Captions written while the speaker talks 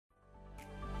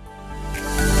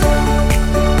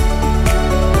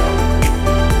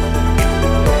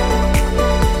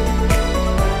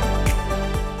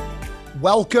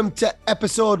Welcome to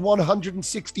episode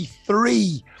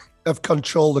 163 of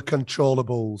Control the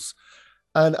Controllables.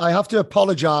 And I have to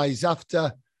apologize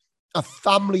after a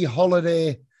family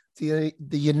holiday to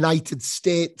the United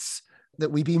States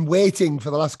that we've been waiting for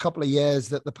the last couple of years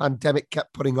that the pandemic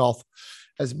kept putting off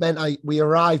has meant we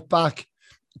arrived back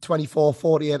 24,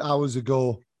 48 hours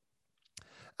ago.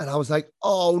 And I was like,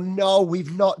 oh no,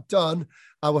 we've not done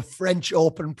our French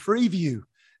Open preview.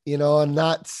 You know, and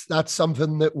that's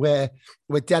something that we're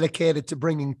dedicated to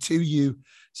bringing to you.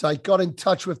 So I got in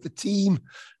touch with the team,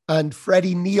 and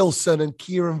Freddie Nielsen and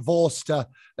Kieran Vorster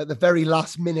at the very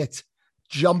last minute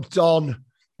jumped on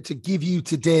to give you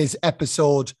today's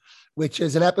episode, which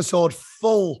is an episode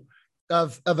full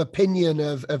of opinion,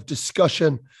 of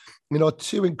discussion. You know,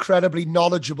 two incredibly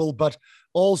knowledgeable, but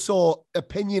also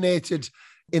opinionated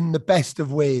in the best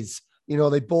of ways. You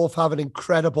know, they both have an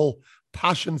incredible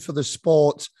passion for the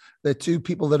sport. They're two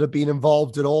people that have been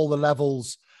involved at all the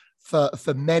levels for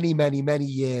many, many, many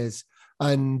years.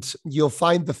 And you'll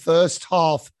find the first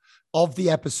half of the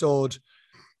episode,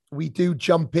 we do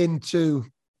jump into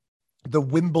the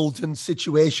Wimbledon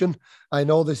situation. I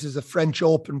know this is a French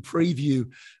Open preview,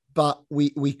 but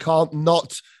we can't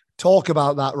not talk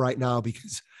about that right now,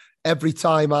 because every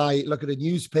time I look at a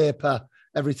newspaper,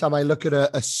 every time I look at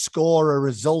a score, a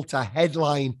result, a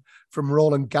headline from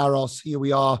Roland Garros, here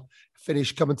we are,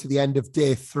 finished coming to the end of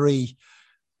day 3.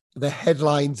 The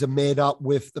headlines are made up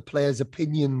with the players'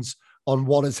 opinions on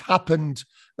what has happened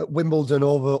at Wimbledon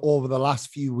over the last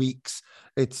few weeks.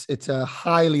 It's a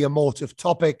highly emotive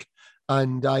topic,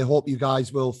 and I hope you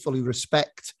guys will fully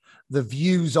respect the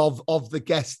views of the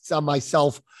guests and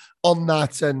myself on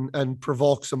that, and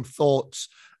provoke some thoughts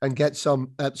and get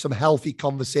some healthy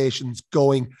conversations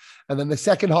going. And then the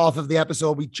second half of the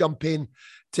episode, we jump in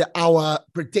to our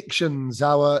predictions,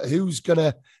 our who's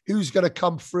gonna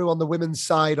come through on the women's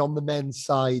side, on the men's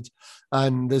side.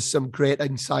 And there's some great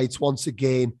insights once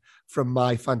again from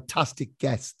my fantastic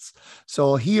guests.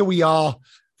 So here we are,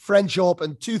 French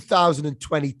Open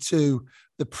 2022,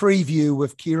 the preview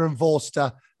with Kieran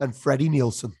Vorster and Freddie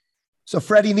Nielsen. So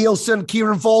Freddie Nielsen,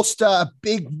 Kieran Vorster, a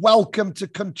big welcome to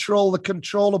Control the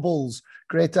Controllables.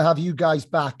 Great to have you guys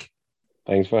back.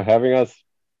 Thanks for having us.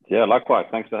 Yeah, likewise.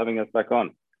 Thanks for having us back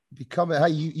on.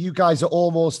 You guys are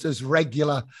almost as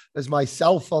regular as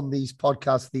myself on these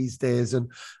podcasts these days,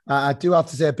 and I do have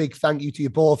to say a big thank you to you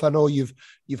both. I know you've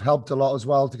helped a lot as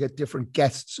well to get different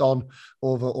guests on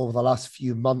over the last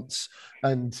few months.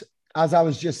 And as I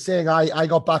was just saying, I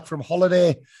got back from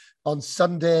holiday on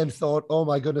Sunday and thought, oh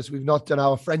my goodness, we've not done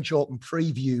our French Open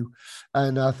preview.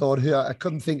 And I thought, I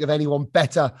couldn't think of anyone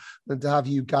better than to have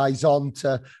you guys on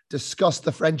to discuss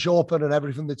the French Open and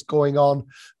everything that's going on.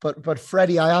 But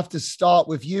Freddie, I have to start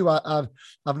with you. I've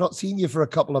not seen you for a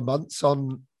couple of months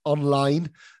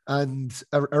online, and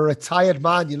a retired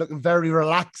man. You're looking very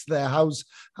relaxed there. How's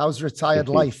retired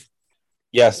life?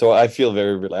 Yeah, so I feel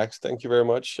very relaxed. Thank you very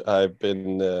much. I've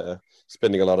been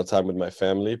spending a lot of time with my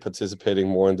family, participating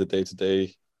more in the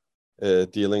day-to-day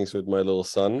dealings with my little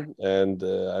son. And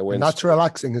I went... And that's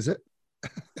relaxing, is it?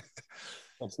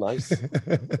 That's nice.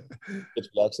 It's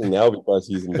relaxing now because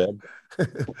he's in bed.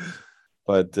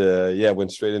 But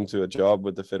went straight into a job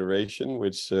with the federation,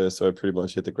 which so I pretty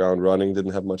much hit the ground running,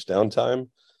 didn't have much downtime.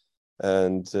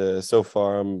 And so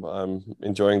far I'm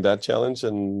enjoying that challenge.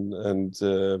 And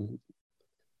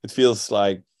it feels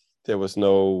like there was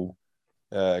no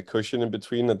cushion in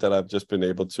between, and that I've just been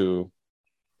able to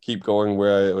keep going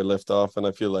where I left off, and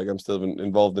I feel like I'm still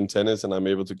involved in tennis, and I'm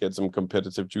able to get some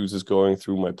competitive juices going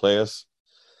through my players.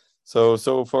 So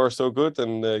far so good,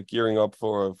 and gearing up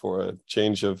for a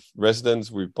change of residence.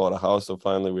 We've bought a house, so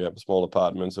finally we have a small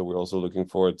apartment, so we're also looking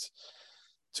forward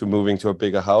to moving to a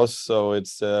bigger house. So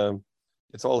it's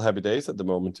all happy days at the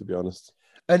moment, to be honest.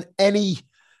 And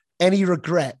any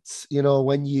regrets, you know,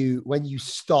 when you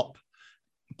stop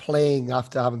playing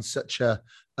after having such a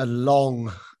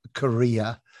long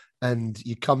career and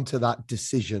you come to that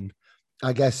decision?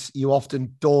 I guess you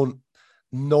often don't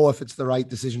know if it's the right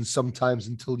decision sometimes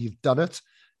until you've done it.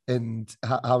 And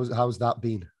how's that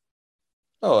been?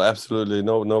 Oh, absolutely.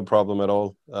 No problem at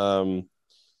all.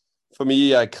 For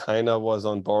me, I kind of was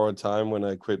on borrowed time when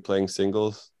I quit playing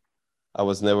singles. I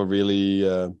was never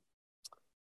really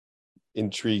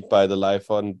intrigued by the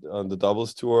life on the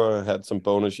doubles tour. I had some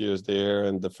bonus years there,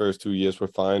 and the first 2 years were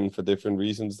fine for different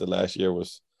reasons. The last year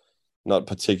was not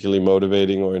particularly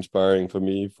motivating or inspiring for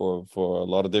me for a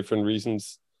lot of different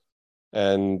reasons.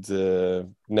 And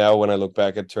now when I look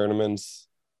back at tournaments,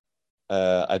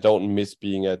 I don't miss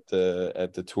being at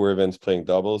the tour events playing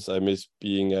doubles. I miss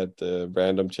being at the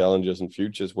random challenges and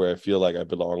futures where I feel like I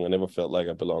belong. I never felt like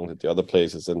I belonged at the other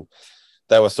places. And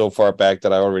that was so far back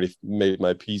that I already made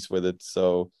my peace with it.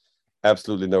 So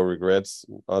absolutely no regrets.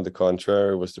 On the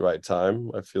contrary, it was the right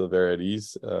time. I feel very at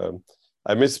ease.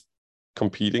 I miss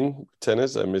competing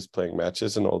tennis. I miss playing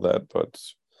matches and all that, but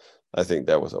I think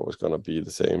that was always going to be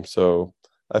the same. So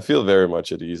I feel very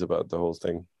much at ease about the whole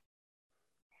thing.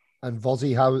 And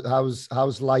Vozzy,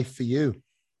 how's life for you?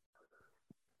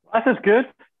 Life is good.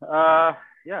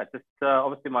 Just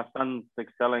obviously my son's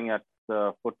excelling at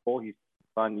football. He's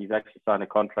actually signed a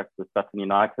contract with Sutton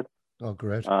United. Oh,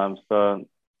 great. So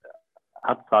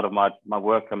outside of my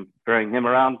work, I'm bringing him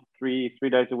around three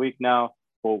days a week now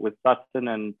with Sutton,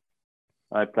 and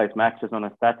I plays matches on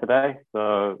a Saturday.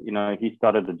 So, he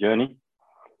started the journey.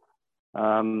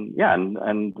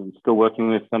 And still working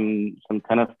with some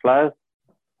tennis players.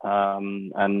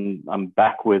 And I'm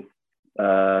back with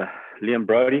Liam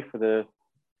Brody for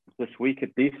this week at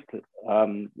least.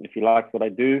 If he likes what I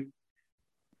do,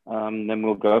 then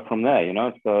we'll go from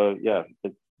there, So, yeah,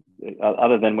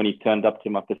 other than when he turned up to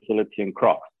my facility in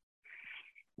Crocs.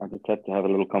 I just had to have a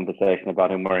little conversation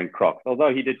about him wearing Crocs.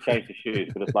 Although he did change the shoes,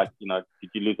 but it's like, did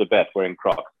you lose a bet wearing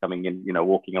Crocs coming in,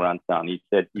 walking around town? He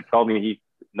told me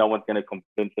no one's going to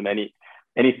convince him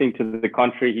anything to the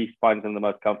contrary. He finds them the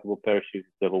most comfortable pair of shoes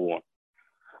he's ever worn.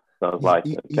 So I was like,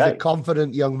 okay. He's a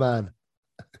confident young man.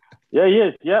 Yeah, he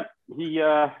is. Yep.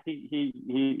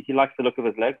 He likes the look of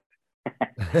his legs.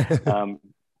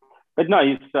 But no,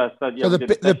 he's so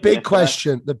the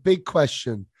big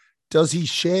question, does he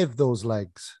shave those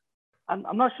legs?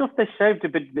 I'm not sure if they shaved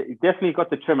it, but they definitely got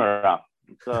the trimmer out.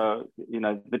 So,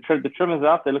 the trimmer's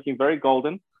out. They're looking very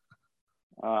golden.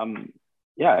 So,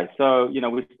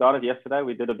 we started yesterday.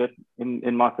 We did a bit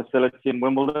in my facility in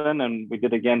Wimbledon, and we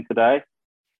did again today.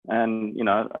 And,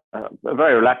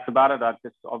 very relaxed about it. I'm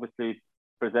just obviously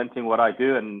presenting what I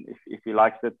do. And if he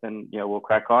likes it, then, we'll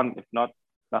crack on. If not,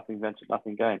 nothing ventured,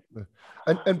 nothing gained.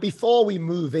 And before we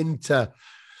move into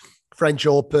French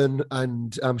Open,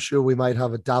 and I'm sure we might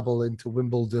have a dabble into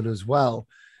Wimbledon as well,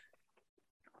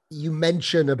 you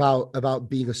mentioned about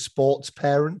being a sports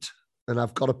parent, and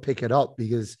I've got to pick it up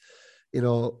because,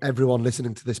 everyone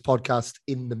listening to this podcast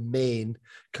in the main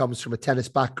comes from a tennis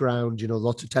background,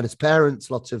 lots of tennis parents,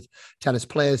 lots of tennis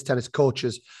players, tennis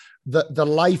coaches. The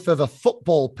life of a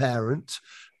football parent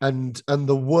and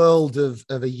the world of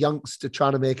a youngster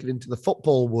trying to make it into the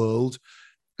football world,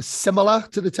 similar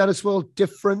to the tennis world,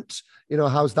 different?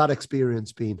 How's that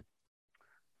experience been?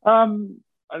 It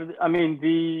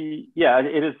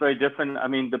is very different. I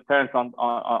mean, the parents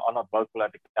are not local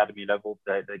at the academy level.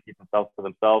 They keep themselves to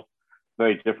themselves.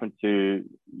 Very different to,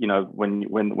 when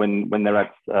they're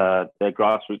at their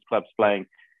grassroots clubs playing,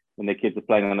 when their kids are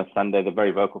playing on a Sunday, they're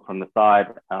very vocal from the side.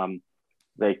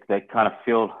 They kind of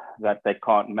feel that they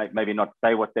can't maybe not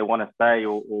say what they want to say,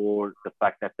 or the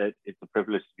fact that it's a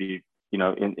privilege to be,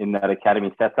 in that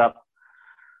academy setup.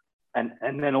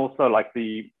 And then also like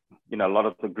a lot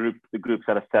of the groups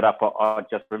that are set up are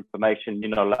just for information,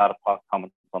 allowed to pass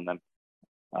comments on them.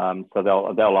 So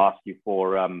they'll ask you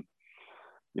for,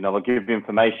 they'll give you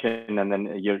information, and then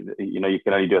you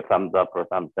can only do a thumbs up or a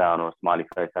thumbs down or a smiley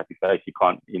face, happy face. You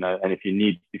can't, and if you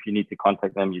need to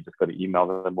contact them, you just got to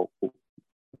email them or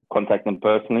contact them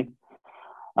personally.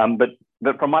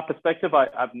 But from my perspective,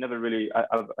 I've never really.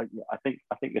 I think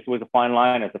there's always a fine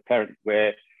line as a parent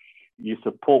where you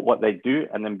support what they do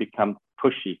and then become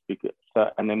pushy.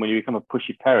 And then when you become a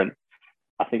pushy parent,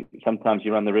 I think sometimes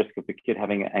you run the risk of the kid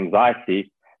having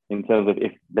anxiety in terms of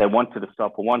if they wanted to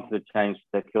stop or wanted to change,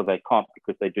 they feel they can't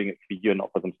because they're doing it for you and not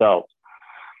for themselves.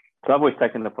 So I've always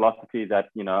taken the philosophy that,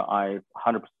 I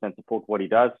 100% support what he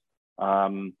does.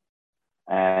 And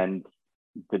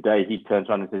the day he turns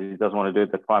around and says he doesn't want to do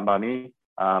it, that's fine by me.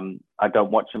 I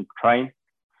don't watch him train.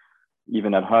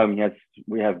 Even at home,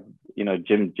 we have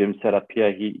gym set up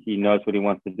here. He knows what he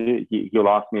wants to do. He'll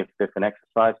ask me if there's an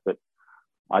exercise, but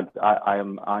I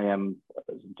am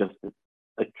just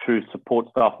a true support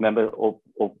staff member or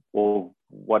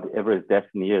whatever his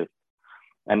destiny is.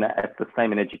 And it's the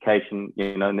same in education.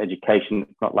 In education,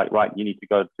 it's not like, right, you need to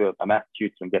go to a math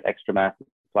tutor and get extra math. It's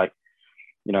like,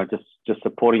 just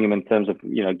supporting him in terms of,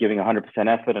 giving 100%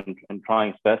 effort and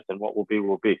trying his best, and what will be,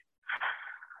 will be.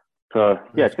 So,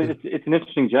 yeah, it's an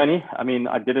interesting journey. I mean,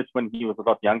 I did it when he was a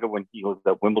lot younger, when he was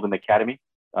at Wimbledon Academy,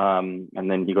 and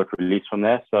then he got released from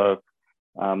there. So,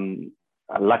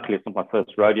 luckily, it's not my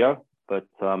first rodeo, but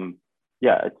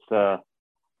it's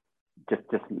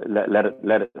just let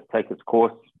it take its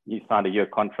course. He signed a year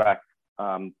contract.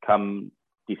 Come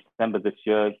December this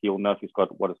year, he'll know if he's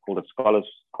got what is called a scholars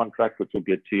contract, which will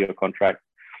be a 2-year contract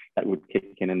that would kick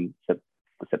in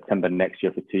September next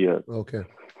year for 2 years. Okay.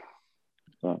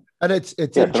 So, and it's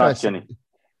interesting.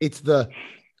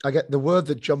 I get the word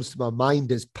that jumps to my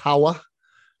mind is power.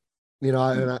 You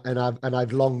know, and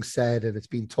I've long said, and it's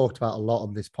been talked about a lot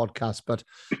on this podcast, but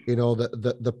you know,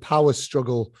 the power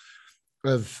struggle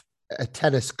of a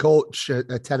tennis coach,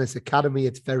 a tennis academy,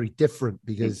 it's very different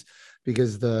because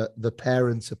the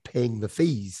parents are paying the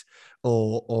fees,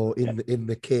 or in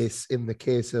the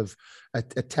case of a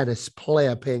tennis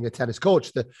player paying a tennis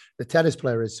coach, the tennis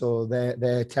player is, so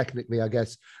they're technically, I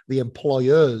guess, the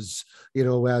employers, you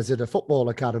know, whereas at a football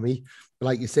academy,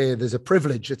 like you say, there's a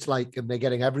privilege. It's like, and they're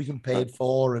getting everything paid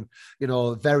for, and you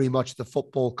know, very much the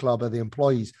football club are the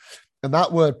employees. And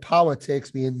that word power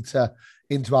takes me into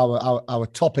our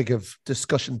topic of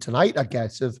discussion tonight, I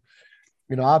guess, of,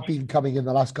 you know, I've been coming in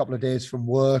the last couple of days from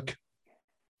work.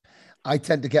 I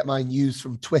tend to get my news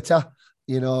from Twitter,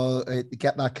 you know,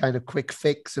 get that kind of quick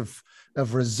fix of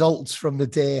results from the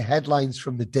day, headlines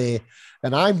from the day.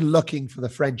 And I'm looking for the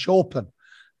French Open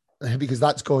because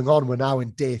that's going on. We're now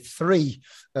in day 3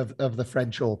 of the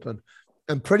French Open.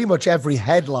 And pretty much every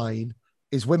headline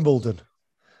is Wimbledon.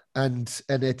 And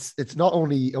it's not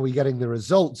only are we getting the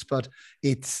results, but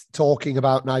it's talking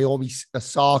about Naomi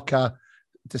Osaka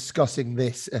discussing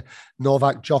this,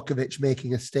 Novak Djokovic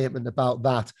making a statement about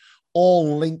that,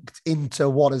 all linked into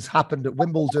what has happened at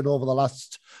Wimbledon over the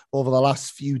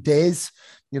last few days.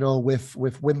 You know,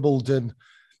 with Wimbledon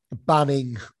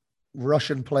banning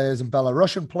Russian players and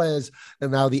Belarusian players,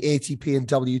 and now the ATP and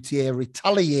WTA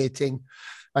retaliating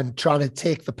and trying to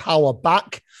take the power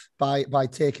back by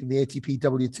taking the ATP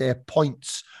WTA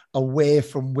points away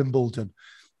from Wimbledon.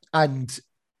 And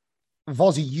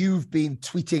Vozzy, you've been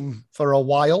tweeting for a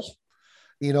while.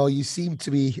 You know, you seem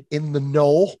to be in the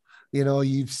know. You know,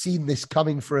 you've seen this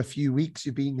coming for a few weeks.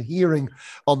 You've been hearing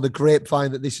on the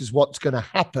grapevine that this is what's going to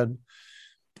happen.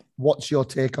 What's your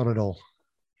take on it all?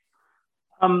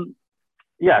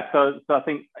 Yeah, so I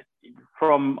think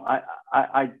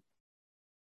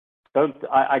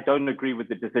I don't agree with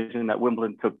the decision that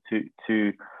Wimbledon took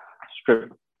to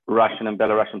strip Russian and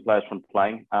Belarusian players from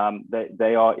playing.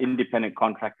 They are independent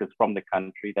contractors from the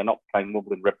country. They're not playing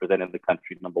Wimbledon representing the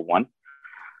country, number one.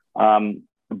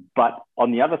 But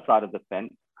on the other side of the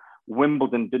fence,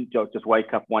 Wimbledon didn't just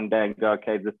wake up one day and go,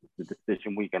 okay, this is the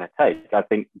decision we're going to take. I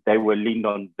think they were leaned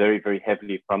on very, very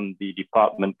heavily from the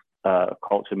Department of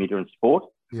Culture, Media and Sport.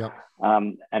 Yeah.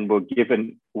 And were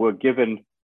given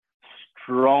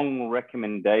strong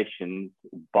recommendations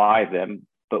by them,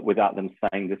 but without them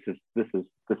saying this is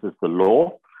the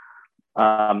law.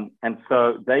 And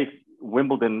so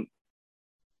Wimbledon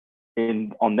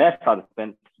on their side of the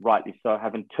fence, rightly so,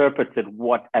 have interpreted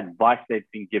what advice they've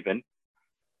been given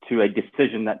to a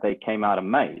decision that they came out and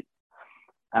made.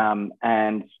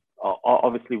 And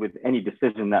obviously with any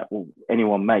decision that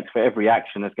anyone makes, for every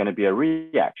action, there's going to be a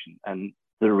reaction, and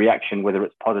the reaction, whether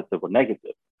it's positive or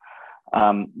negative.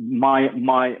 My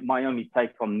only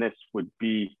take on this would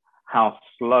be how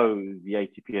slow the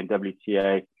ATP and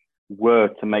WTA were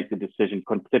to make the decision,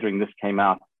 considering this came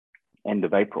out end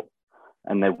of April,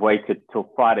 and they've waited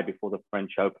till Friday before the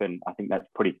French Open. I think that's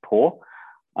pretty poor.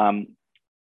 And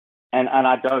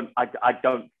I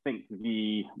don't think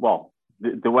the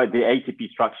way the ATP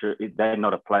structure is, they're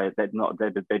not a player. They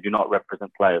do not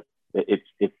represent players.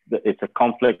 It's a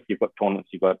conflict. You've got tournaments,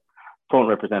 you've got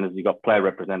tournament representatives, you've got player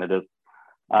representatives.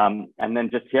 And then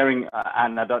just hearing,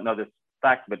 and I don't know this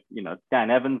fact, but you know,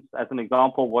 Dan Evans, as an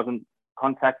example, wasn't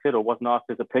contacted or wasn't asked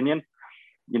his opinion.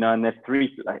 You know, and there's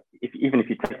three. Even if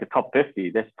you take the top 50,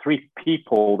 there's 3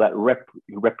 people that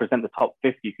represent the top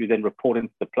 50 who then report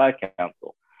into the player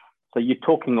council. So you're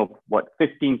talking of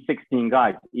 15, 16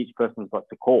 guys. Each person's got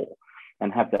to call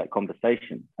and have that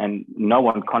conversation, and no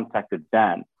one contacted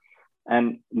Dan.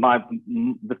 And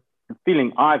the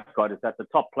feeling I've got is that the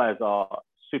top players are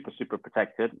super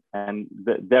protected, and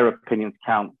their opinions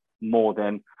count more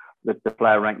than the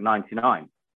player ranked 99.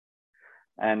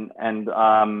 And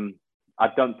I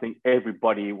don't think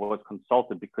everybody was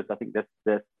consulted, because I think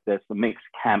there's a mixed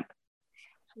camp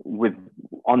in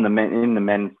the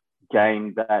men's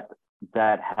game that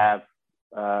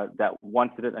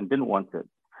wanted it and didn't want it.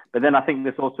 But then I think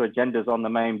there's also agendas on the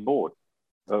main board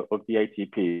of the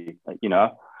ATP. You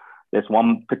know, there's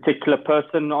one particular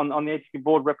person on the ATP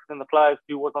board representing the players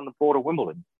who was on the board of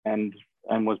Wimbledon and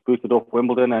was booted off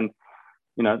Wimbledon. And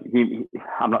you know,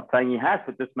 I'm not saying he has,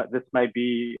 but this may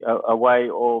be a way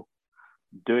of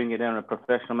doing it in a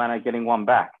professional manner, getting one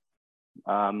back,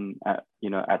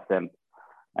 at them.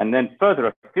 And then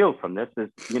further afield from this is,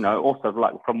 you know, also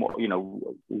like from what,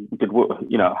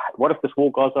 what if this war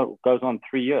goes on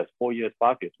 3 years, 4 years,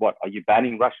 5 years? What, are you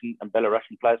banning Russian and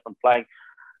Belarusian players from playing,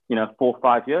 4 or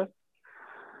 5 years?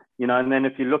 And then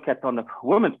if you look at on the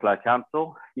Women's Player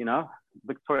Council,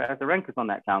 Victoria Azarenka's on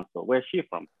that council. Where's she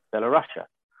from? Belarusia.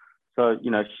 So,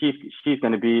 she's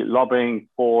going to be lobbying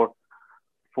for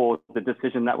the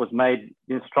decision that was made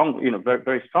very,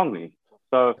 very strongly.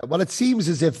 So, well, it seems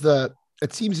as if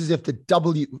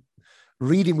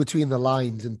reading between the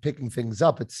lines and picking things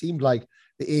up, it seemed like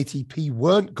the ATP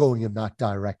weren't going in that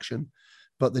direction,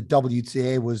 but the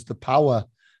WTA was the power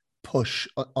push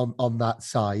on that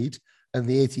side. And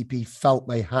the ATP felt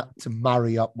they had to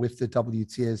marry up with the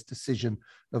WTA's decision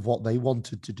of what they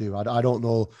wanted to do. I don't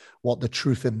know what the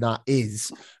truth in that is,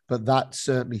 but that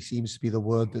certainly seems to be the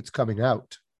word that's coming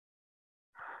out.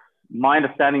 My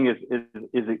understanding is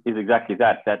exactly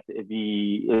that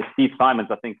the Steve Simons,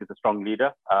 I think, is a strong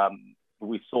leader.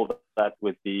 We saw that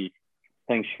with the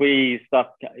Feng Shui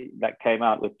stuff that came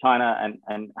out with China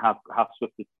and how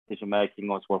swift the decision making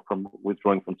was from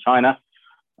withdrawing from China.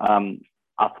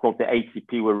 I thought the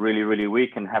ATP were really, really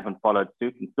weak and haven't followed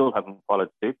suit and still haven't followed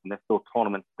suit, and there's still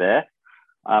tournaments there.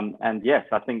 And yes,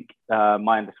 I think from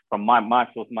my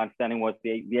source, my understanding was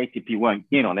the ATP weren't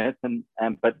keen on it,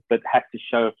 but had to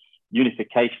show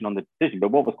unification on the decision.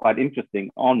 But what was quite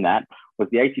interesting on that was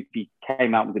the ATP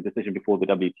came out with the decision before the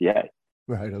WTA.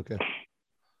 Right. Okay.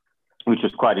 Which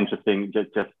was quite interesting, just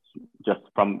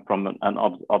from an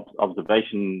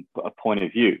observation point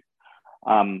of view.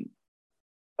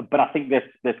 But I think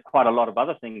there's quite a lot of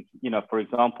other things. For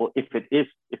example, if the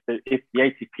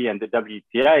ATP and the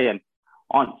WTA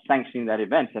aren't sanctioning that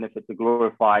event, and if it's a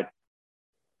glorified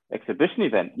exhibition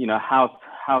event, how's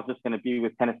this going to be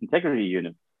with tennis integrity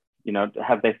units?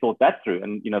 Have they thought that through?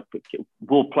 And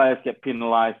will players get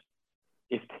penalized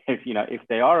if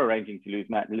they are arranging to lose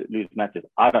matches?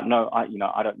 I don't know. I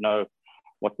don't know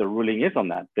what the ruling is on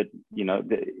that. But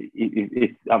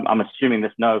I'm assuming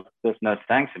there's no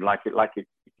sanction. Like if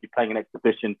you're playing an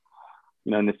exhibition,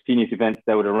 in the seniors events,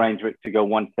 they would arrange it to go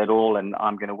one set all, and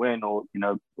I'm going to win, or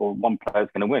one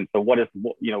player's going to win. So where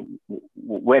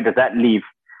does that leave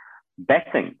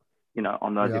betting?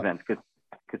 On those events, because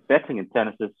betting in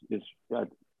tennis is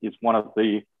one of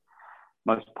the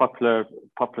most popular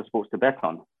sports to bet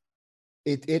on.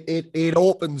 It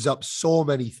opens up so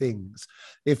many things.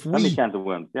 Many cans of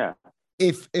worms, yeah.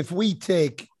 If we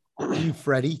take you,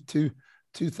 Freddie, to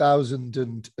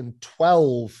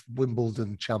 2012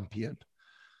 Wimbledon champion,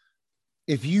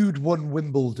 if you'd won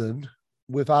Wimbledon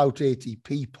without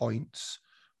ATP points,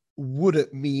 would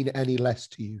it mean any less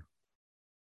to you?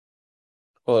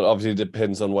 Well, it obviously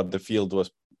depends on what the field was.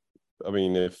 I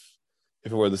mean, if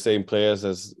it were the same players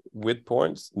as with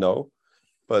points, no.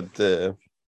 But it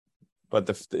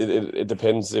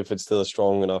depends if it's still a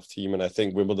strong enough team, and I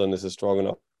think Wimbledon is a strong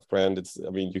enough brand.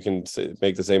 You can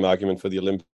make the same argument for the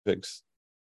Olympics.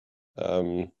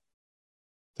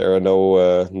 There are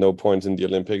no points in the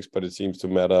Olympics, but it seems to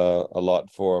matter a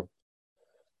lot for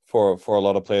a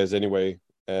lot of players anyway.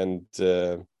 And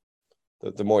the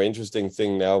more interesting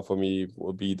thing now for me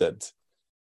will be that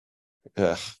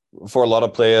for a lot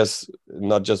of players,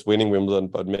 not just winning Wimbledon,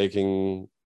 but making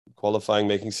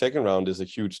second round is a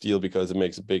huge deal, because it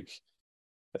makes a big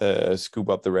scoop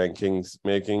up the rankings.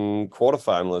 Making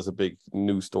quarterfinal is a big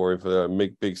story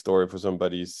for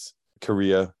somebody's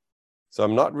career. So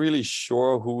I'm not really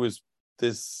sure who is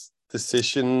this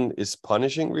decision is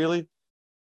punishing, really.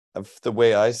 The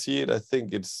way I see it, I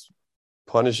think it's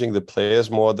punishing the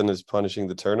players more than it's punishing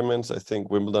the tournaments. I think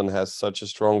Wimbledon has such a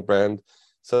strong brand,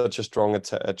 such a strong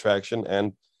attraction,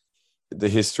 and the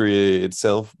history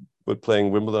itself with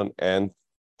playing Wimbledon and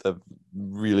the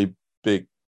really big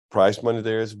prize money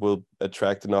there will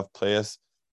attract enough players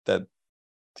that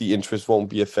the interest won't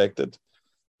be affected.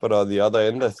 But on the other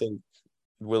end, I think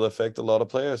it will affect a lot of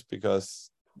players,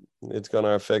 because it's going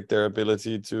to affect their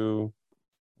ability to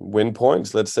win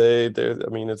points. Let's say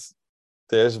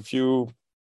there's a few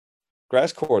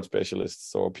grass court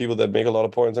specialists or people that make a lot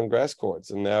of points on grass courts,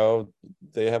 and now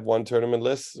they have one tournament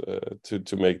less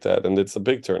to make that, and it's a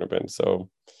big tournament. So,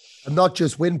 and not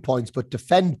just win points, but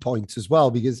defend points as well,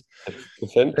 because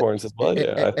defend points as well.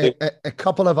 Yeah, I think a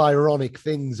couple of ironic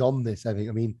things on this. I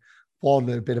think, one,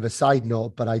 a bit of a side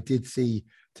note, but I did see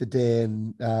today,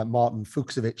 and Martin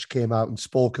Fucsovics came out and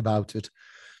spoke about it.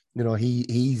 He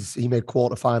made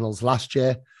quarterfinals last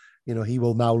year. He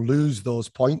will now lose those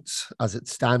points as it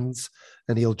stands,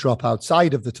 and he'll drop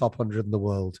outside of the top 100 in the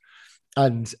world.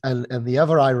 And the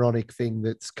other ironic thing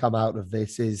that's come out of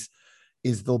this is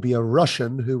there'll be a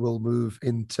Russian who will move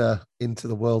into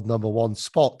the world number one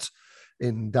spot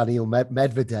in Daniil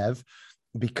Medvedev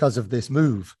because of this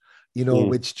move.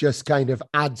 which just kind of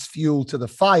adds fuel to the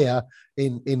fire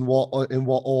in what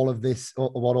all of this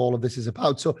is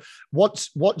about. So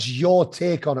what's your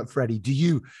take on it, Freddie? Do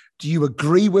you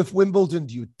agree with Wimbledon?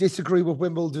 Do you disagree with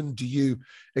Wimbledon? Do you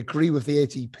agree with the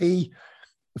ATP?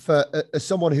 For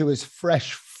someone who is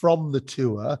fresh from the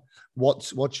tour,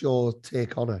 what's your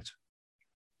take on it?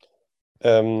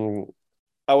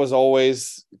 I was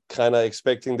always kind of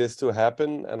expecting this to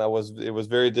happen, and it was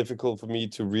very difficult for me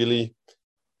to really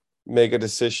make a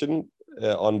decision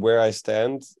on where I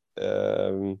stand.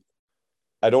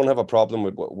 I don't have a problem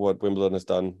with what Wimbledon has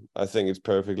done. I think it's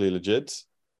perfectly legit.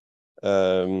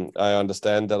 I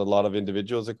understand that a lot of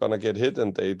individuals are going to get hit,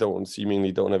 and they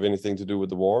seemingly don't have anything to do with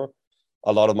the war.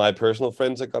 A lot of my personal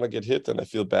friends are going to get hit, and I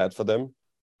feel bad for them.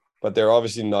 But they're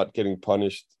obviously not getting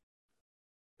punished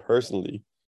personally.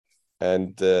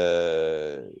 And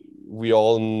we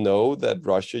all know that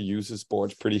Russia uses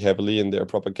sports pretty heavily in their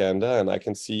propaganda, and I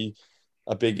can see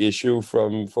a big issue for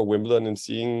Wimbledon in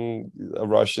seeing a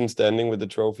Russian standing with the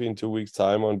trophy in 2 weeks'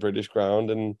 time on British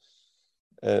ground and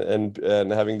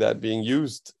having that being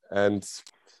used. And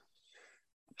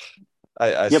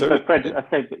but Fred, I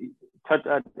say,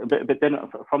 but then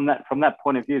from that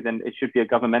point of view, then it should be a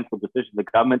governmental decision. The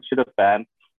government should have banned.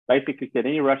 Basically said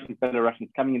any Russians, Belarusians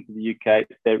coming into the UK,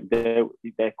 they've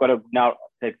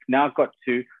now got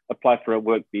to apply for a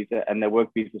work visa, and their work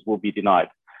visas will be denied.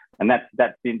 And that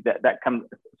comes.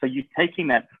 So you're taking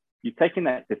that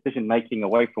decision making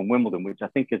away from Wimbledon, which I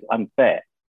think is unfair.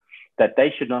 That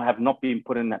they should not have been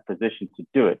put in that position to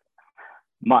do it.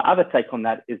 My other take on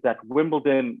that is that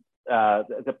Wimbledon,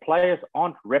 the players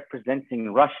aren't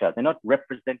representing Russia. They're not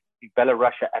representing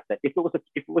Belarus at that. If it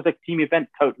was a team event,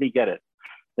 totally get it.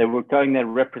 They were going there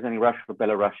representing Russia for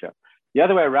Belarus. The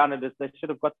other way around it is they should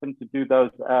have got them to do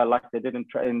those like they did in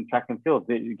track and field.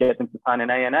 You get them to sign an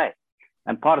ANA.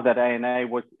 And part of that ANA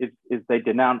is they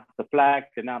denounced the flag,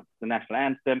 denounced the national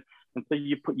anthem. And so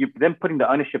you're then putting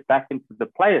the ownership back into the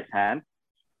players' hands,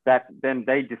 that then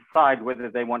they decide whether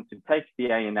they want to take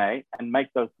the ANA and make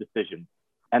those decisions.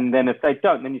 And then if they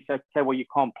don't, then you say, okay, well, you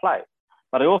can't play.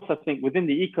 But I also think within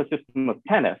the ecosystem of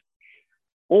tennis,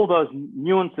 all those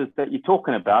nuances that you're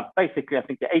talking about, basically, I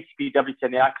think the ATP, WTA,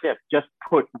 and the ITF just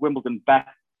put Wimbledon back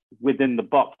within the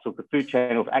box of the food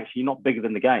chain of actually not bigger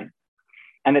than the game.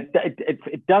 And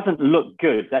it doesn't look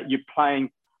good that you're playing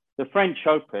the French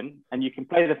Open, and you can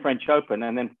play the French Open,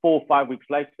 and then 4 or 5 weeks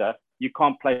later, you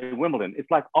can't play Wimbledon.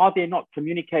 It's like, are they not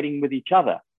communicating with each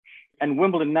other? And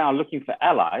Wimbledon now looking for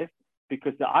allies,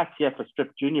 because the ITF has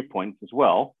stripped junior points as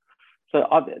well. So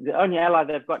the only ally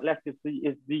they've got left is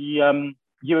the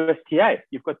USTA.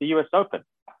 You've got the US Open.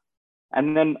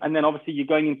 And then obviously you're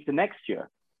going into next year.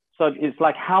 So it's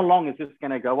like, how long is this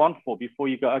going to go on for before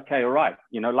you go, okay, all right.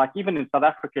 Like even in South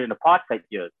Africa in apartheid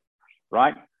years,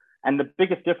 right? And the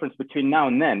biggest difference between now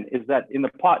and then is that when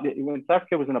South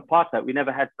Africa was in apartheid, we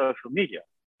never had social media.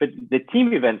 But the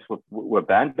team events were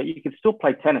banned, but you could still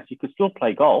play tennis. You could still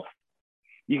play golf.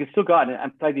 You could still go out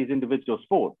and play these individual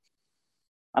sports.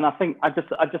 And I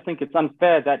just think it's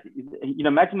unfair that,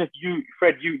 imagine if you,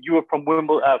 Fred, you were from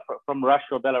from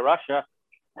Russia or Belarus,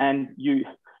 and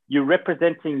you're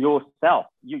representing yourself.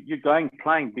 You're going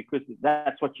playing because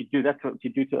that's what you do. That's what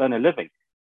you do to earn a living.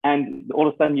 And all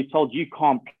of a sudden you're told you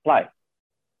can't play.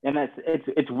 And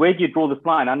it's where do you draw this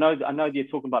line? I know you're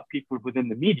talking about people within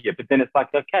the media, but then it's like,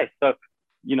 okay, so,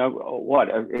 what,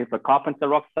 if a carpenter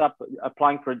rocks up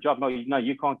applying for a job, no,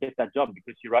 you can't get that job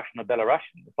because you're Russian or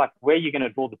Belarusian. It's like, where are you going to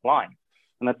draw the line?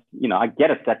 And that's, I get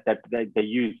it that they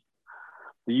use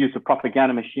a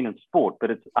propaganda machine in sport, but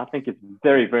I think it's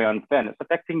very, very unfair. And it's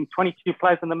affecting 22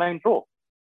 players in the main draw.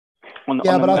 But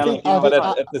at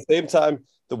the same time,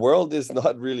 the world is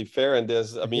not really fair. And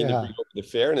there's, if we look at the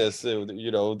fairness,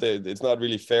 it's not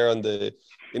really fair on the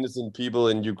innocent people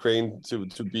in Ukraine to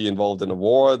be involved in a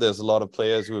war. There's a lot of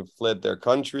players who have fled their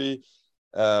country.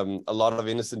 A lot of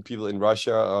innocent people in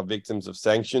Russia are victims of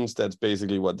sanctions. That's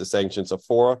basically what the sanctions are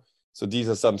for. So these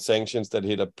are some sanctions that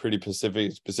hit a pretty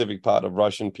specific part of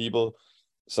Russian people.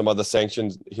 Some other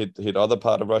sanctions hit other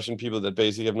part of Russian people that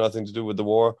basically have nothing to do with the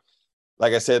war.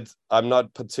 Like I said, I'm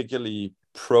not particularly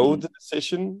pro the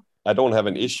decision. I don't have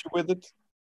an issue with it.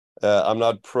 I'm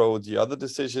not pro the other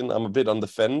decision. I'm a bit on the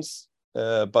fence,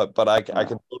 but I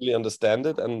can totally understand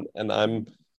it. And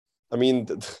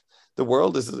the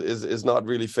world is not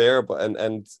really fair. But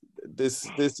and this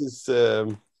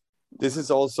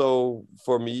is also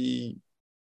for me.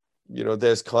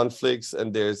 There's conflicts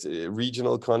and there's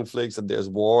regional conflicts and there's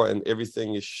war and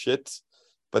everything is shit.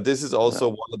 But this is also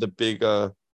one of the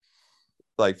bigger,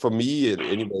 like for me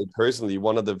anyway, personally,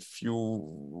 one of the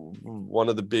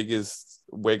biggest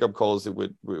wake up calls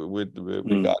with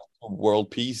regard to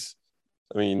world peace.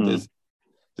 I mean, this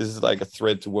is like a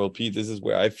threat to world peace. This is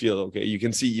where I feel, okay, you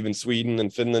can see even Sweden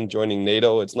and Finland joining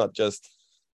NATO. It's not just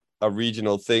a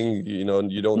regional thing. You know,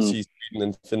 you don't see Sweden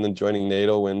and Finland joining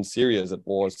NATO when Syria is at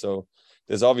war. So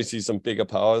there's obviously some bigger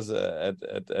powers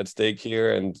at stake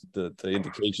here, and the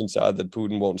indications are that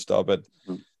Putin won't stop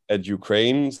at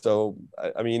Ukraine. So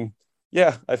I mean,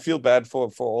 yeah, I feel bad for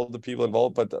all the people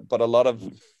involved, but a lot of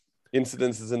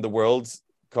incidences in the world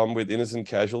come with innocent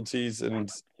casualties, and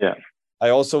I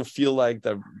also feel like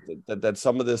that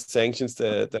some of the sanctions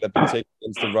that have been taken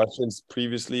against the Russians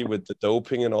previously with the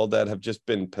doping and all that have just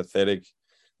been pathetic.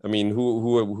 I mean,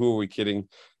 who are we kidding?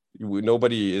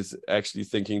 Nobody is actually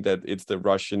thinking that it's the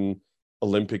Russian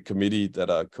Olympic Committee that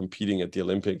are competing at the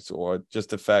Olympics, or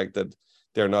just the fact that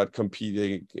they're not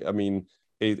competing. I mean,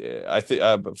 I think,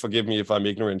 forgive me if I'm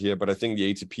ignorant here, but I think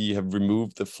the ATP have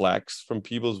removed the flags from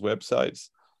people's websites.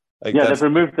 Like they've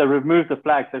removed the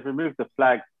flags. They've removed the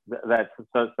flags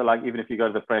so like, even if you go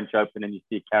to the French Open and you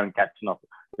see Karen Khachanov,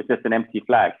 it's just an empty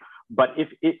flag. But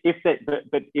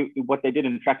what they did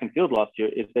in track and field last year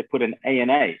is they put an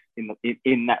ANA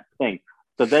in that thing.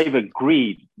 So they've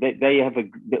agreed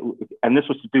and this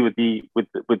was to do with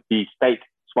the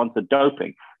state-sponsored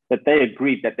doping, that they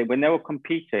agreed that when they were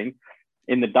competing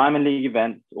in the Diamond League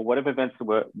events or whatever events there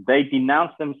were, they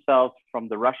denounced themselves from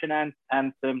the Russian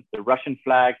anthem, the Russian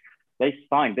flag. They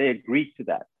agreed to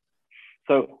that.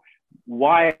 So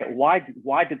why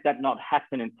did that not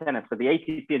happen in tennis? So the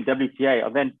ATP and WTA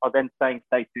are then saying,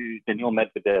 say to Daniil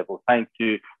Medvedev or saying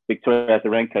to Victoria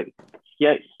Azarenka,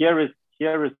 here is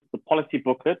the policy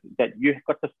booklet that you've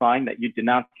got to sign, that you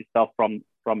denounce yourself from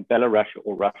Belarus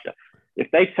or Russia. If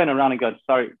they turn around and go,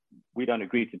 sorry, we don't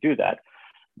agree to do that,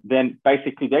 then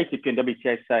basically the ATP and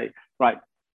WTA say, right,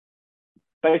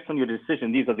 based on your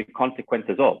decision, these are the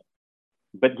consequences of.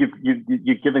 But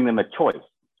you're giving them a choice.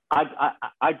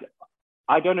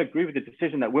 I don't agree with the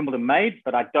decision that Wimbledon made,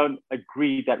 but I don't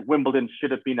agree that Wimbledon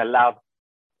should have been allowed,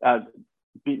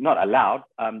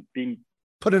 being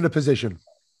put in a position.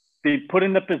 Be put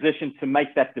in the position to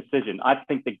make that decision. I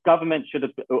think the government should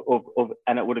have,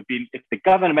 and it would have been, if the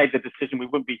government made the decision, we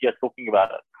wouldn't be here talking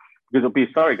about it. Because it'll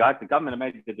be, sorry guys, the government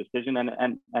made the decision,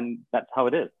 and that's how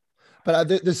it is. But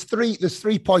there's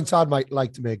three points I'd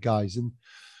like to make, guys. And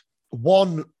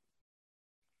one,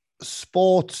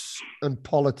 sports and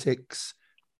politics,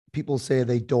 people say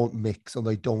they don't mix, or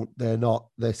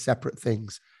they're separate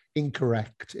things.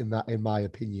 Incorrect in my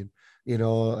opinion. You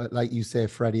know, like you say,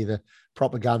 Freddie, the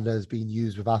propaganda has been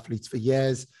used with athletes for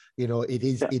years. You know, it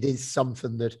is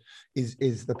something that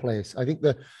is the place. I think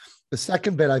the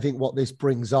second bit, I think what this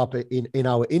brings up in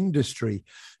our industry,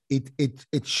 it's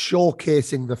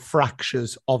showcasing the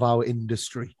fractures of our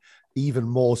industry even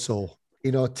more so.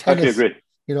 You know, tennis.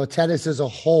 You know, tennis as a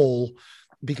whole,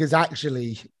 because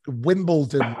actually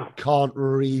Wimbledon can't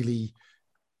really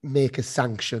make a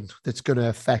sanction that's going to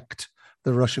affect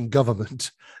the Russian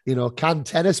government. You know, can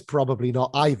tennis? Probably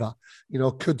not either. You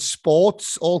know, could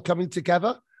sports all coming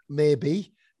together?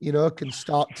 Maybe, you know, can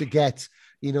start to get,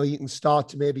 you know, you can start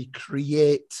to maybe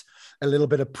create a little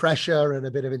bit of pressure and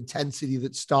a bit of intensity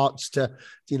that starts to,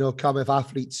 you know, come if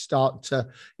athletes start to,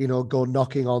 you know, go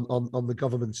knocking on the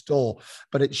government's door.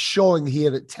 But it's showing here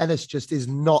that tennis just is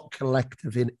not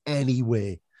collective in any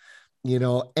way, you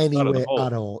know, any way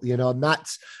at all, you know, and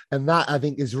that I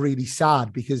think is really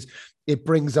sad, because it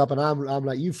brings up, and I'm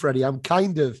like you, Freddie, I'm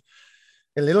kind of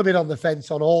a little bit on the fence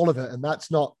on all of it. And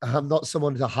I'm not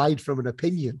someone to hide from an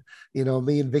opinion. You know,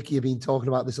 me and Vicky have been talking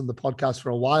about this on the podcast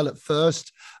for a while. At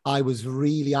first, I was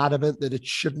really adamant that it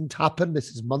shouldn't happen.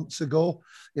 This is months ago.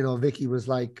 You know, Vicky was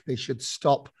like, they should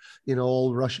stop, you know,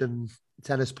 all Russian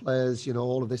tennis players, you know,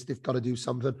 all of this, they've got to do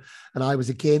something. And I was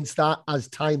against that. As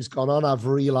time's gone on, I've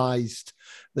realized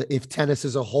that if tennis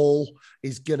as a whole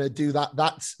is going to do that,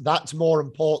 that's more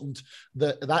important.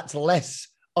 That's less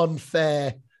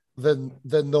unfair than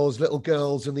those little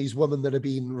girls and these women that are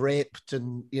being raped,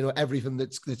 and, you know, everything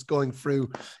that's going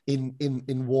through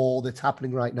in war that's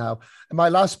happening right now. And my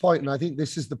last point, and I think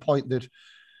this is the point that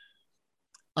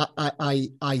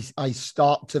I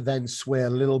start to then sway a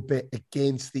little bit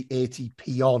against the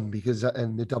ATP on, because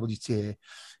and the WTA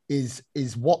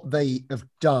is what they have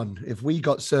done. If we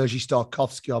got Sergei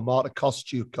Starkovsky or Marta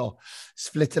Kostyuk or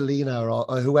Svitolina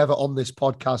or whoever on this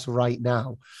podcast right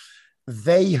now,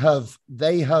 they have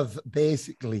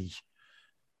basically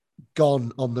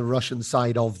gone on the Russian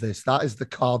side of this. That is the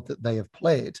card that they have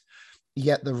played.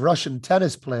 Yet the Russian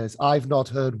tennis players, I've not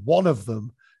heard one of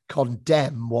them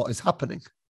condemn what is happening.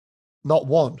 Not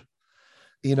one.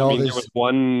 You know, there was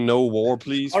one no war,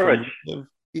 please. Courage.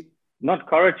 Not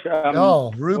courage.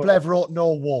 No, Rublev wrote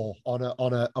no war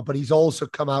but he's also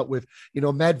come out with,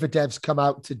 Medvedev's come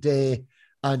out today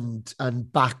and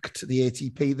backed the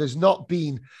ATP. There's not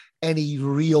been any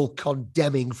real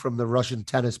condemning from the Russian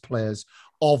tennis players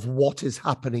of what is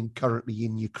happening currently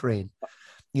in Ukraine.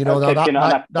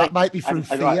 That might be through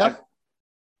fear.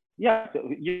 Yeah,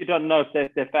 you don't know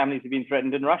if their families have been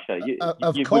threatened in Russia.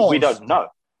 Of course, we don't know.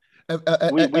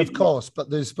 Of course, but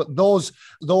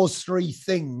those three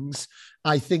things.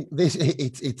 I think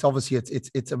it's obviously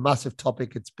it's a massive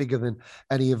topic. It's bigger than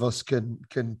any of us can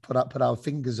put our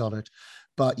fingers on it.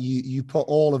 But you put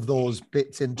all of those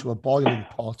bits into a boiling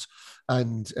pot,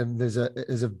 and there's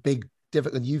a big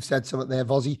difference. And you've said something there,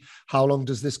 Vozzy. How long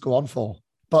does this go on for?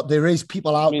 But there is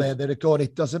people out there that are going,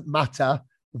 it doesn't matter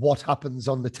what happens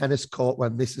on the tennis court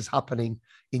when this is happening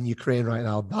in Ukraine right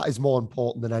now. That is more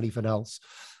important than anything else.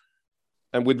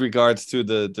 And with regards to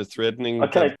the threatening,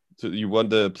 you want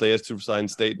the players to sign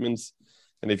statements.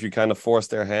 And if you kind of force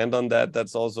their hand on that,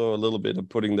 that's also a little bit of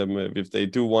putting them, if they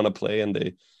do want to play and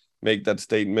they make that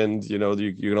statement, you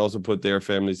can also put their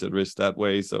families at risk that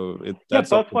way. So that's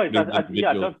both ways.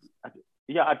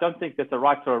 I don't think there's a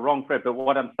right or a wrong for it. But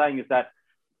what I'm saying is that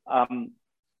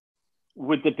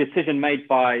with the decision made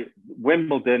by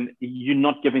Wimbledon, you're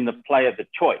not giving the player the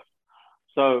choice.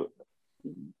 So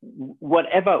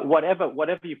whatever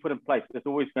you put in place, there's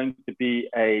always going to be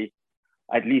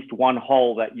at least one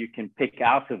hole that you can pick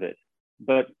out of it.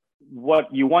 But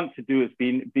what you want to do is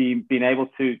being able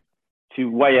to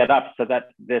weigh it up so that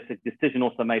there's a decision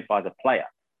also made by the player,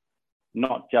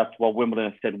 not just, well,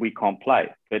 Wimbledon said we can't play.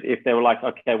 But if they were like,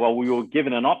 okay, well, we were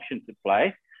given an option to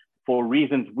play for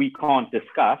reasons we can't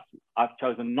discuss, I've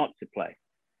chosen not to play.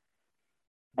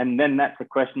 And then that's a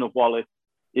question of, well,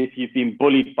 if you've been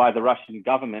bullied by the Russian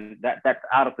government, that's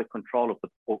out of the control of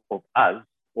us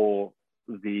or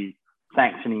the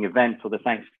sanctioning event or the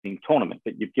sanctioning tournament.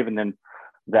 But you've given them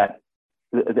that,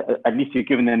 at least you've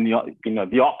given them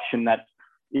the option that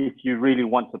if you really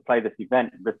want to play this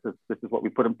event, this is what we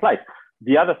put in place.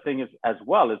 The other thing is that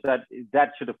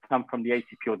should have come from the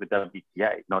ATP or the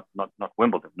WTA, not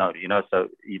Wimbledon. No, so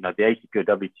the ATP or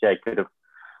WTA could have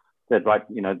said, right,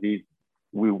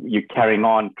 you're carrying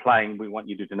on playing. We want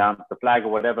you to denounce the flag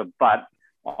or whatever. But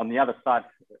on the other side,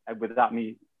 without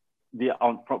me,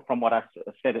 from what I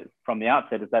said from the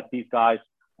outset, is that these guys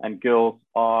and girls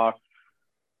are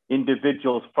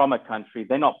individuals from a country.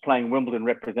 They're not playing Wimbledon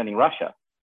representing Russia.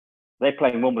 They're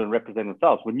playing Wimbledon representing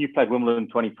themselves. When you played Wimbledon in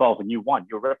 2012 and you won,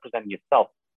 you're representing yourself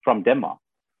from Denmark.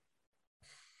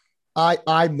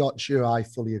 I'm not sure I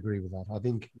fully agree with that. I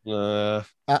think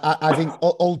I think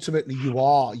ultimately you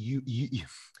are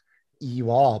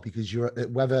because you're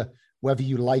whether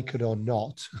you like it or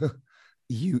not,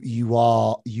 you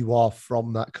are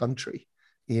from that country,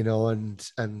 and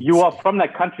you are from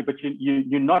that country, but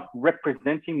you're not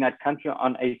representing that country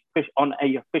on a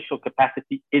official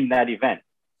capacity in that event.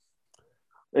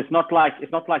 It's not like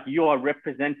you are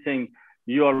representing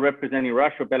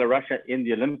Russia or Belarus in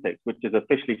the Olympics, which is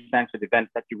officially sanctioned event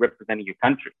that you're representing your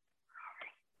country.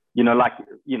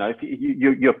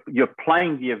 If you're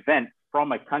playing the event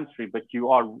from a country, but you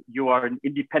are an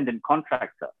independent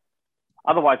contractor.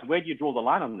 Otherwise, where do you draw the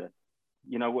line on this?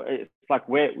 It's like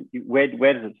where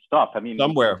does it stop? I mean,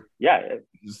 somewhere. Yeah,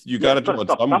 you got to draw it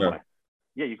somewhere.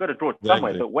 Yeah, you got to draw it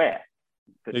somewhere, but where?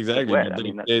 Exactly.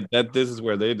 This is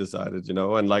where they decided,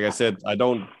 and like I said, I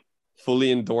don't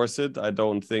fully endorse it. I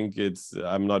don't think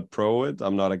I'm not pro it.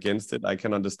 I'm not against it. I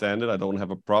can understand it. I don't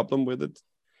have a problem with it.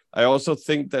 I also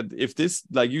think that if this,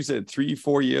 like you said,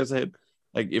 3-4 years ahead,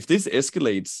 like if this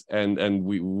escalates and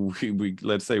we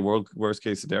let's say worst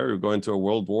case scenario, go into a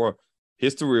world war,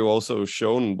 history also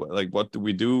shown, like, what do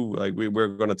we do? Like we're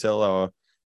going to tell our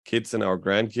kids and our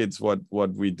grandkids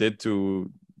what we did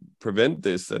to prevent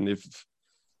this. And if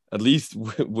at least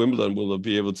Wimbledon will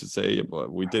be able to say, well,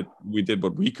 we did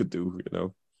what we could do,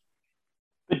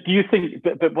 But do you think?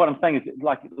 But what I'm saying is,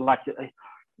 like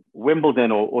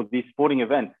Wimbledon or these sporting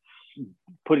events,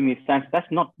 putting these sanctions,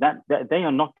 that they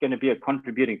are not going to be a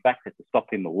contributing factor to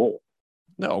stopping the war.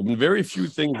 No, very few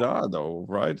things are, though,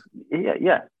 right?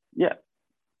 Yeah.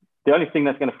 The only thing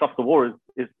that's going to stop the war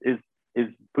is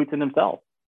Putin himself.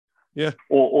 Yeah.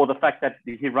 Or the fact that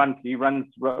he runs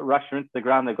Russia into the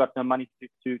ground. They've got no money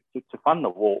to fund the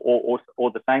war,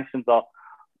 or the sanctions are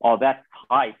that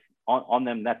tight on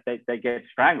them that they get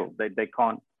strangled. They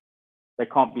can't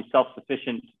be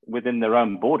self-sufficient within their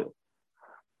own borders.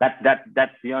 That's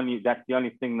the only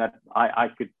thing that I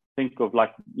could think of,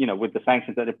 like, with the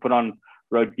sanctions that they put on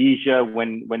Rhodesia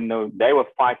when they were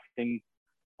fighting,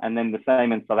 and then the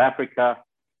same in South Africa.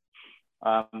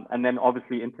 and then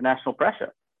obviously international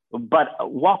pressure. But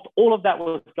whilst all of that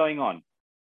was going on,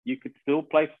 you could still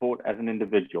play sport as an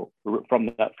individual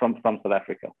from South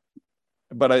Africa.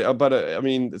 But I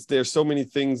mean, there's so many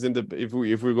things in the if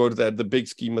we go to the big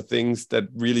scheme of things that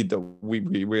really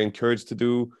we're encouraged to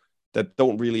do that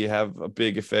don't really have a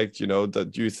big effect. You know,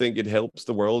 that you think it helps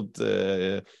the world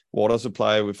water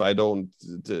supply if I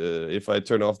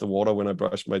turn off the water when I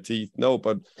brush my teeth? No,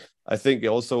 but I think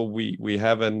also we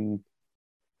have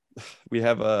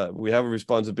a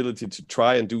responsibility to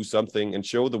try and do something and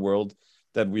show the world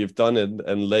that we've done it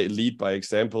and lead by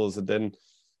examples. And then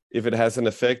if it has an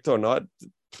effect or not,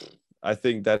 I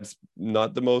think that's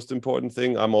not the most important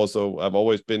thing. I've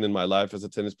always been in my life as a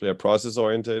tennis player process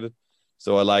oriented.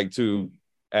 So I like to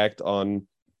act on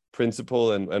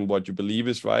principle and what you believe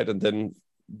is right. And then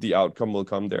the outcome will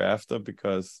come thereafter,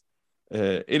 because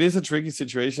it is a tricky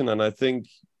situation. And I think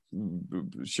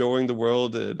showing the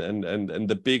world and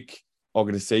the big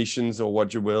organizations, or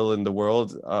what you will, in the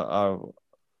world are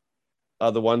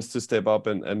the ones to step up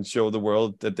and show the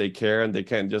world that they care, and they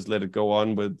can't just let it go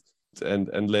on with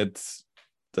and let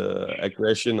the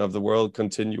aggression of the world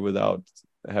continue without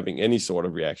having any sort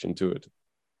of reaction to it.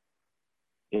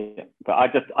 Yeah,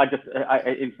 but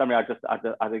in summary, I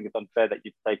think it's unfair that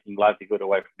you're taking livelihood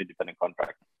away from independent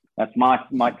contractors. That's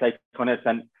my take on it.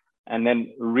 And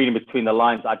then reading between the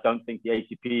lines, I don't think the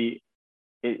ATP,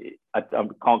 I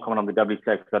can't comment on the WTA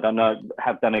because I don't know,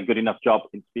 have done a good enough job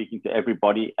in speaking to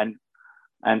everybody and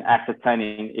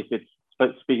ascertaining if it's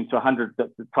speaking to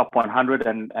the top 100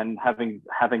 and having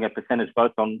a percentage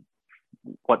vote on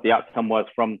what the outcome was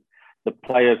from the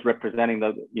players representing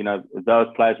those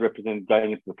players representing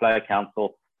going into the player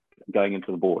council, going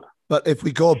into the board. But if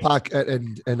we go back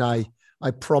and I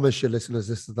promise you, listeners,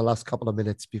 this is the last couple of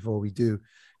minutes before we do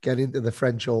get into the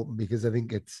French Open, because I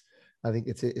think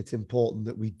it's important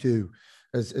that we do,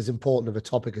 as important of a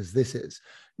topic as this is.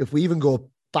 If we even go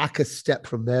back a step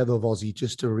from there, though, Vozzy,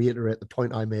 just to reiterate the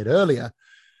point I made earlier,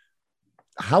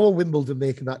 how are Wimbledon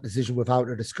making that decision without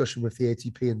a discussion with the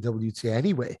ATP and WTA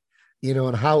anyway? You know,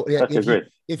 and how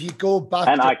if you go back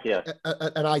and ITF.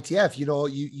 And ITF, you know,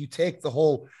 you take the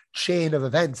whole chain of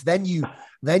events, then you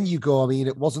go. I mean,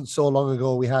 it wasn't so long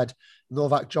ago we had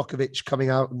Novak Djokovic coming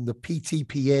out in the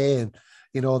PTPA, and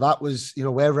you know that was, you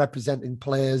know, we're representing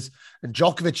players, and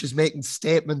Djokovic is making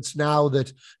statements now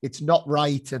that it's not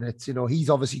right, and it's, you know,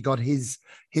 he's obviously got his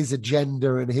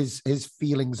agenda and his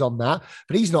feelings on that,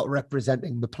 but he's not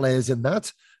representing the players in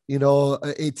that. You know,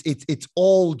 it's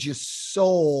all just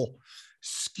so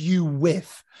skew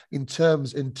with in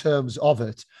terms of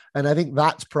it, and I think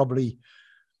that's probably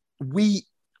we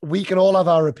can all have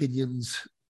our opinions.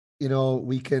 You know,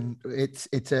 we can. It's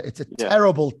a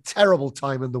terrible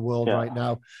time in the world right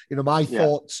now. You know, my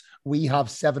thoughts. We have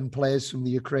 7 players from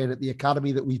the Ukraine at the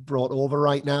academy that we've brought over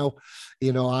right now.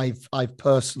 You know, I've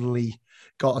personally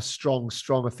got a strong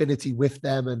affinity with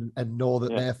them and know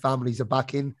that their families are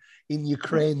back in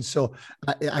Ukraine. So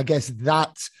I guess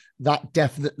that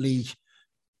definitely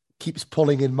keeps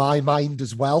pulling in my mind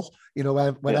as well. You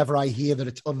know, whenever I hear that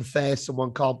it's unfair,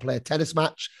 someone can't play a tennis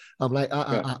match, I'm like,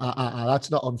 that's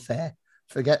not unfair.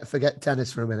 Forget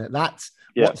tennis for a minute. That's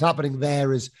what's happening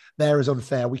there is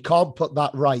unfair. We can't put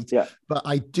that right. Yeah. But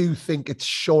I do think it's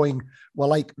showing, well,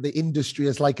 like the industry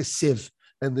is like a sieve,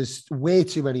 and there's way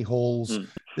too many holes.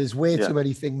 There's way too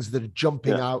many things that are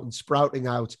jumping out and sprouting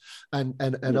out, and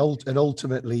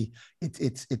ultimately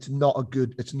it's not a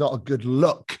good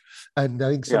look. And I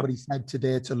think somebody said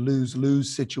today it's a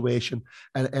lose-lose situation,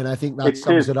 and I think that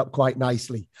sums it up quite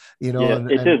nicely. You know,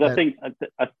 it is.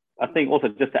 I think also,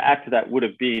 just to add to that, would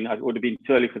have been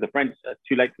too early for the French,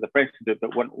 too late for the French to do it.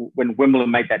 But when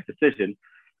Wimbledon made that decision,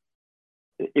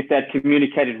 if they had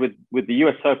communicated with the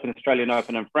US Open, Australian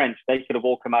Open, and French, they could have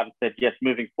all come out and said, yes,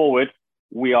 moving forward,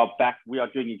 we are back. We are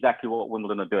doing exactly what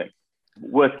Wimbledon are doing.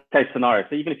 Worst case scenario.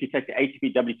 So even if you take the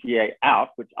ATP WTA out,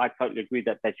 which I totally agree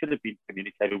that they should have been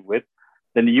communicated with,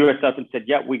 then the US Open said,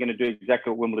 yeah, we're going to do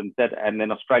exactly what Wimbledon said. And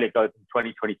then Australia goes in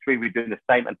 2023, we're doing the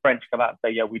same. And French come out and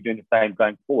say, yeah, we're doing the same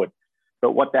going forward.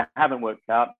 But what they haven't worked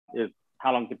out is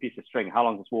how long is a piece of string? How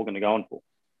long is this war going to go on for?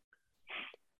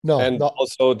 No, and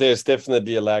also there's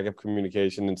definitely a lack of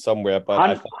communication in somewhere, but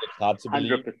I find it hard to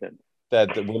believe 100%.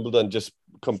 that the Wimbledon just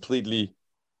completely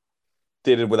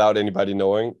did it without anybody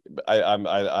knowing.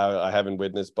 I haven't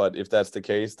witnessed, but if that's the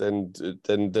case, then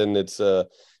it's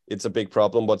a big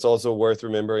problem. What's also worth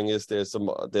remembering is there's a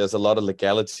lot of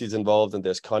legalities involved, and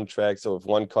there's contracts. So if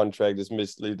one contract is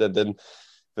misleading, then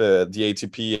the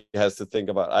ATP has to think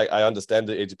about. I understand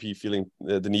the ATP feeling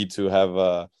the need to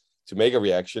have to make a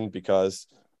reaction, because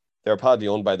they're partly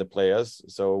owned by the players.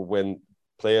 So when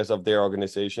players of their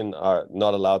organization are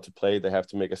not allowed to play. They have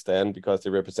to make a stand because they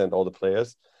represent all the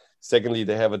players. Secondly,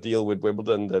 they have a deal with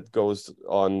Wimbledon that goes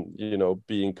on,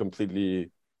 being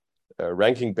completely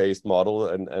ranking-based model,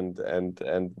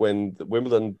 and when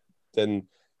Wimbledon then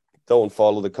don't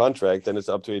follow the contract, then it's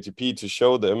up to ATP to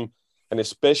show them, and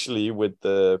especially with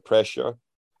the pressure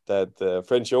that the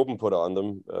French Open put on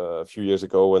them a few years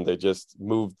ago when they just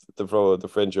moved the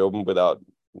French Open without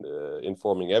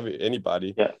informing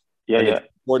anybody. It's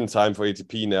important time for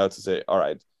ATP now to say, all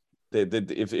right,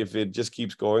 if it just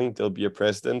keeps going, there'll be a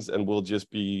precedence and we'll just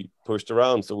be pushed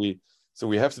around. So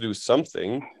we have to do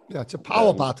something. Yeah, it's a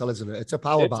power battle, isn't it? It's a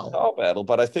power battle. A power battle,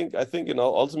 but I think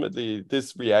ultimately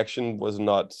this reaction was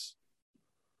not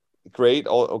great.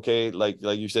 Okay, like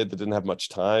you said, they didn't have much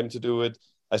time to do it.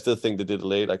 I still think they did it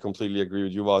late. I completely agree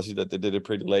with you, Vasi, that they did it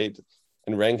pretty late.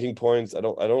 And ranking points, I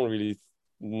don't really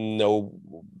know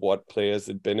what players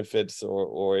it benefits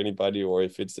or anybody, or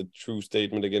if it's a true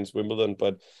statement against Wimbledon,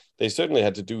 but they certainly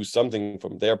had to do something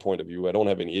from their point of view. I don't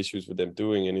have any issues with them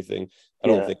doing anything. I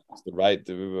don't think it's the right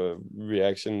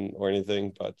reaction or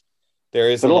anything, but there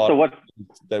is a lot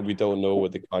that we don't know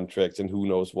with the contracts and who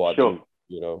knows what. Sure.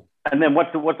 And, And then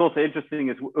what's also interesting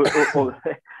is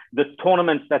the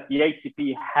tournaments that the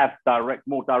ATP have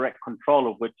more direct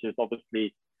control of, which is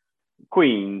obviously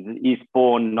Queens,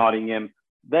 Eastbourne, Nottingham.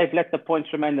 They've let the points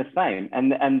remain the same,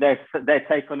 and their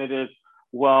take on it is,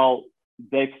 well,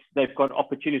 they've got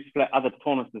opportunities to play other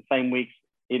tournaments the same weeks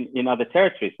in other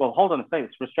territories. Well, hold on a second,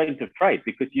 it's restrictive trade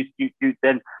because you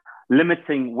then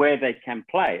limiting where they can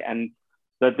play, and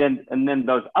then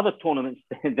those other tournaments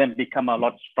then become a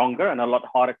lot stronger and a lot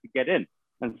harder to get in.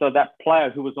 And so that player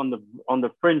who was on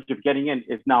the fringe of getting in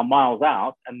is now miles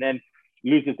out, and then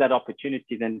loses that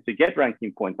opportunity then to get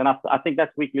ranking points. And I think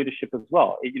that's weak leadership as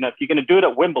well. If you're going to do it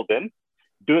at Wimbledon,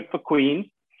 do it for Queens,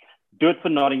 do it for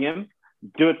Nottingham,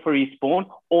 do it for Eastbourne,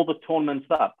 all the tournaments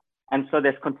up. And so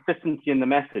there's consistency in the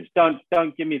message. Don't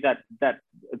give me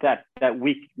that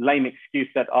weak, lame excuse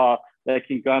that they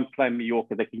can go and play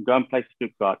Mallorca, they can go and play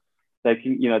Stuttgart, they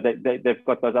can, they've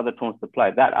got those other tournaments to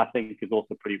play. That I think is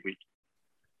also pretty weak.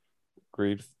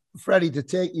 Agreed. Freddie, to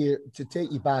take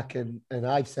you back, and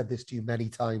I've said this to you many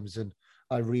times, and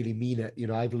I really mean it.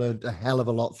 I've learned a hell of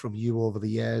a lot from you over the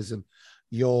years, and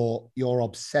your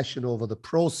obsession over the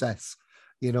process,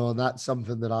 and that's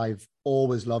something that I've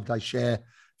always loved. I share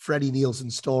Freddie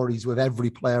Nielsen stories with every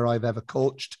player I've ever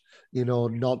coached,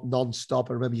 not non-stop.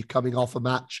 I remember you coming off a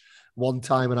match one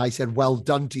time and I said, well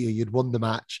done to you. You'd won the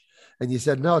match. And you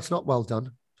said, no, it's not well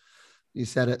done. You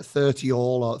said at 30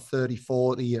 all or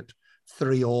 30-40 at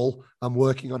 3 all, I'm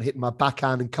working on hitting my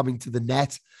backhand and coming to the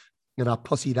net, and I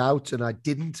pussied out and I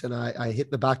didn't, and I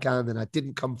hit the backhand and I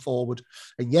didn't come forward.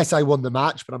 And yes, I won the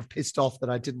match, but I'm pissed off that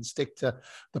I didn't stick to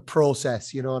the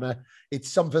process, and it's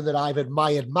something that I've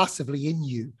admired massively in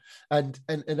you. And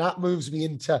that moves me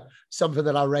into something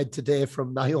that I read today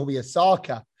from Naomi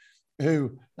Osaka,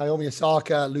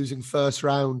 losing first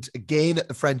round again at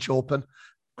the French Open,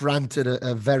 granted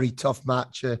a very tough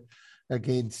match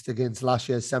against last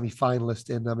year's semi-finalist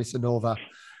in Amisonova.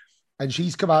 And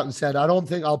she's come out and said, I don't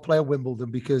think I'll play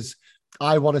Wimbledon because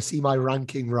I want to see my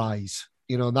ranking rise.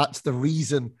 And that's the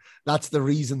reason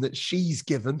that she's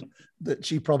given that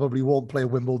she probably won't play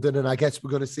Wimbledon. And I guess we're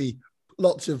going to see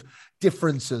lots of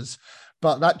differences.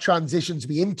 But that transitions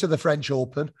me into the French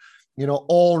Open.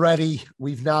 Already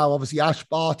we've now obviously Ash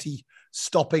Barty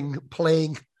stopping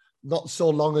playing not so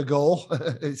long ago.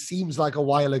 It seems like a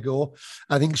while ago.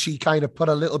 I think she kind of put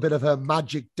a little bit of her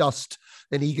magic dust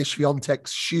in Iga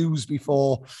Swiatek's shoes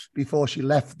before she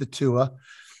left the tour.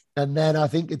 And then I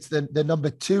think it's the number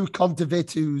 2,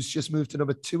 Kontaveit, who's just moved to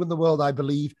number 2 in the world, I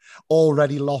believe,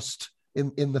 already lost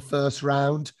in the first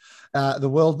round. The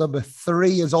world number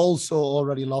 3 has also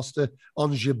already lost to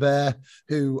Ons Jabeur,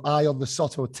 who I, on the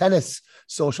Soto Tennis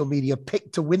social media,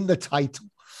 picked to win the title.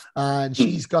 And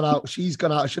she's gone out.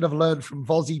 I should have learned from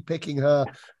Vozzy picking her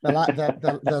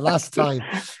the last time.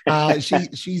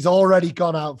 She's already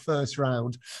gone out first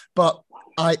round. But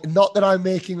not that I'm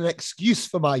making an excuse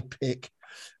for my pick,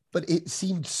 but it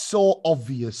seemed so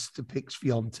obvious to pick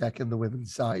Swiatek in the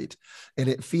women's side. And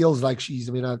it feels like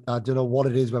I don't know what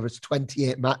it is, whether it's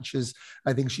 28 matches.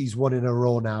 I think she's won in a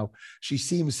row now. She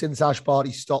seems, since Ash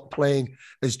Barty stopped playing,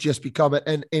 has just become it.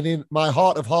 And in my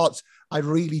heart of hearts, I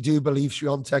really do believe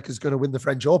Swiatek is going to win the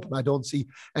French Open. I don't see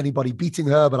anybody beating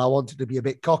her, but I wanted to be a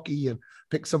bit cocky and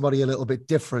pick somebody a little bit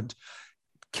different.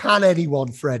 Can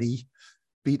anyone, Freddie,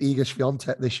 beat Iga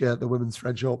Swiatek this year at the Women's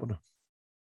French Open?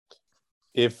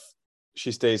 If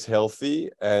she stays healthy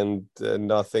and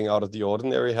nothing out of the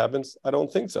ordinary happens, I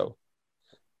don't think so.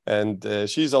 And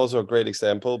she's also a great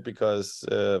example because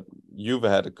you've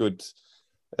had a good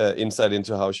insight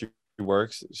into how she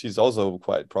works. She's also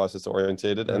quite process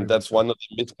orientated, and that's one of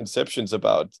the misconceptions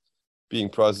about being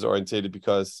process orientated,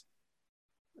 because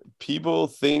people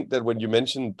think that when you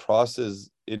mention process,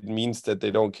 it means that they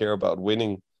don't care about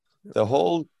winning. The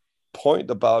whole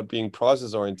point about being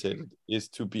process orientated is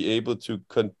to be able to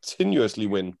continuously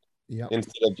win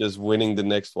instead of just winning the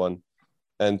next one,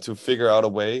 and to figure out a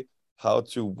way how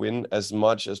to win as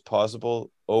much as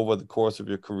possible over the course of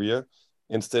your career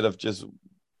instead of just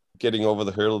getting over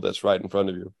the hurdle that's right in front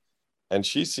of you. And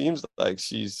she seems like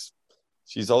she's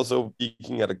also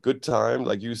peaking at a good time.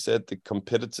 Like you said, the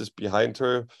competitors behind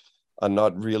her are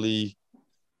not really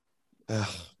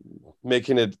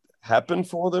making it happen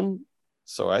for them.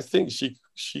 So I think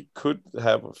she could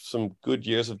have some good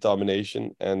years of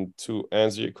domination. And to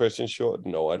answer your question short,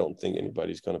 no, I don't think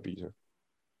anybody's going to beat her.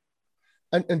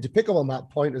 And to pick up on that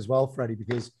point as well, Freddie,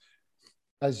 because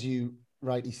as you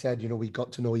rightly said, we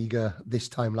got to know Iga this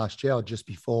time last year, or just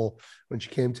before, when she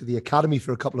came to the academy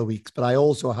for a couple of weeks. But I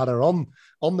also had her on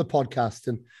the podcast,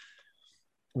 and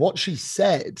what she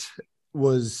said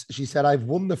was, she said, "I've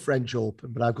won the French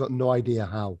Open, but I've got no idea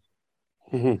how."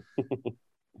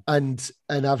 And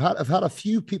I've had a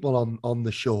few people on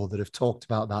the show that have talked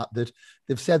about that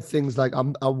they've said things like,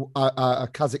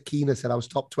 Kazatkina said, "I was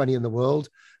top 20 in the world,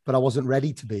 but I wasn't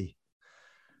ready to be.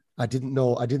 I didn't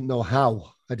know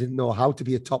how. I didn't know how to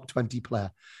be a top 20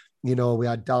 player." We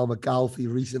had Dalma Galfi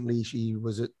recently. She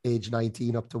was at age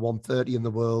 19 up to 130 in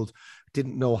the world.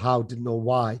 Didn't know how, didn't know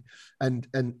why. And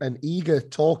Iga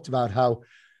talked about how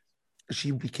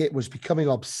she was becoming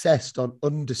obsessed on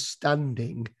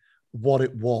understanding what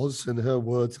it was. And her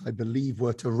words, I believe,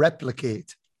 were to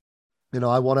replicate.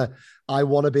 I want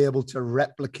to be able to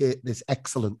replicate this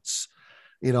excellence.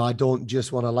 I don't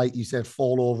just want to, like you said,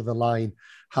 fall over the line.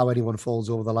 How anyone falls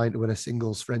over the line to win a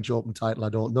singles French Open title, I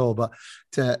don't know. But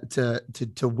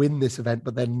to win this event,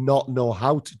 but then not know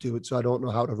how to do it. So I don't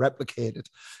know how to replicate it.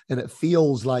 And it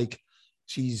feels like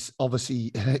she's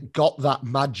obviously got that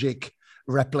magic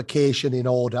replication in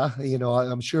order.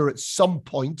 I'm sure at some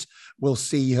point we'll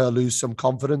see her lose some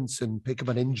confidence and pick up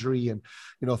an injury, and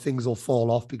things will fall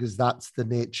off, because that's the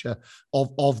nature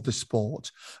of the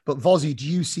sport. But Vozzy, do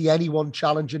you see anyone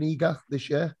challenging Iga this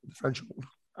year, the French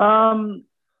Open?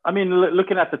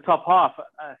 Looking at the top half,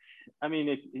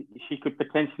 she could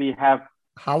potentially have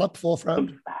Halep fourth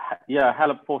round.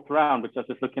 Halep fourth round, which I was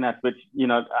just looking at. Which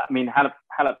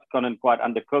Halep's gone in quite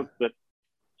undercooked, but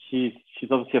she's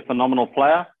obviously a phenomenal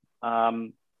player.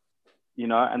 And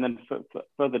then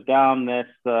further down there's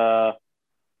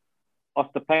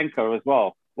Ostapenko as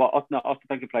well. Well,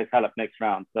 Ostapenko plays Halep next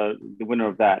round, so the winner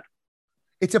of that.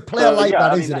 It's a player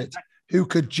that, isn't it? Who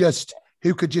could just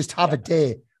have a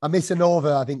day.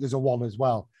 Amissanova, I think there's a one as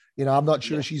well. I'm not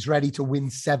sure she's ready to win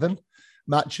 7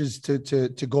 matches to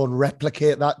go and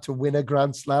replicate that to win a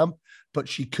Grand Slam, but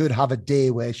she could have a day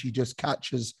where she just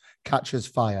catches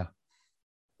fire.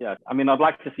 Yeah, I'd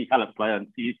like to see Halep play and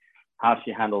see how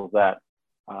she handles that.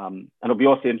 And it'll be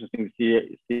also interesting to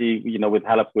see with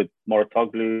Halep, with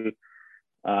Mouratoglou,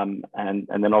 and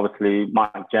then obviously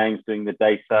Mike James doing the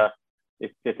data.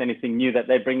 If there's anything new that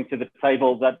they bring to the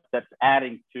table that's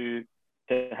adding to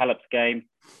Halep's game,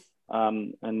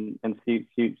 and see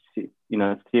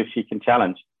if she can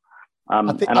challenge.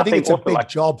 I think it's a big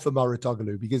job for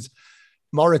Mouratoglou, because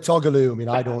Mouratoglou,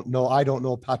 I don't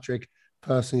know Patrick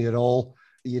personally at all.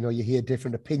 You hear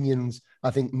different opinions.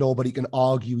 I think nobody can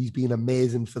argue he's been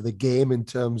amazing for the game in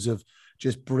terms of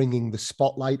just bringing the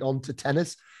spotlight onto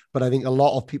tennis. But I think a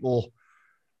lot of people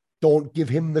don't give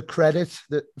him the credit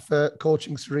for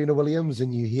coaching Serena Williams.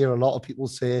 And you hear a lot of people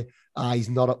say, he's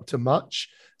not up to much.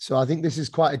 So I think this is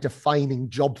quite a defining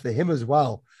job for him as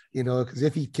well, because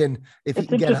if he can get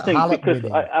Halep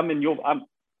winning. I'm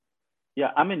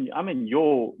in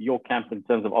your camp in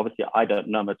terms of, obviously I don't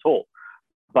know him at all,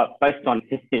 but based on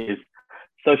his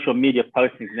social media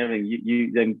postings and everything,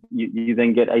 you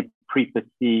then get a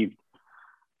preperceived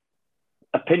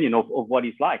opinion of what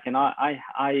he's like. And I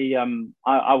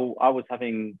was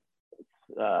having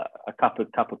a cup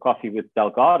of coffee with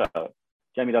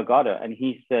Jamie Delgado, and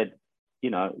he said,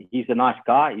 he's a nice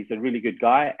guy, he's a really good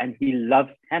guy, and he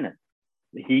loves tennis.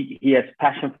 He has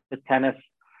passion for tennis.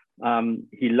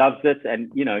 He loves it,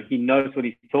 and he knows what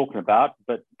he's talking about.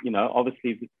 But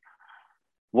obviously,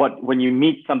 when you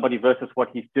meet somebody versus what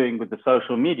he's doing with the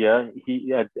social media,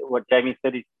 what Jamie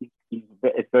said is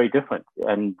it's very different.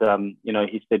 And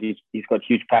he said he's got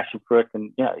huge passion for it,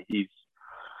 and he's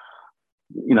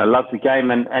loves the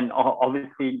game, and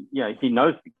obviously he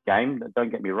knows the game. Don't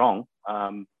get me wrong.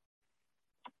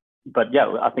 but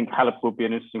yeah, I think Halep will be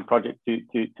an interesting project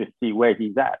to see where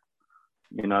he's at.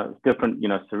 You know, it's different. You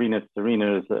know, Serena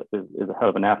is a hell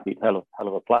of an athlete, hell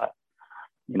of a player.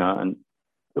 You know, and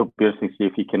it'll be interesting to see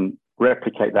if he can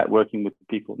replicate that working with the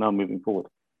people now moving forward.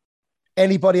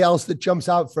 Anybody else that jumps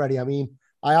out, Freddie? I mean,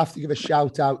 I have to give a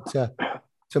shout out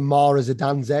to Mara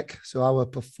Zidanzek. So our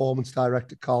performance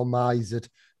director, Carl Mize at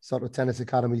Sort of Tennis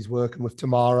Academy, is working with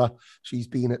Tamara. She's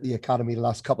been at the academy the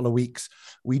last couple of weeks.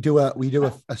 We do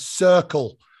a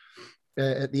circle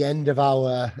at the end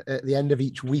of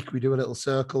each week. We do a little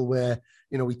circle where,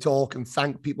 you know, we talk and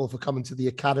thank people for coming to the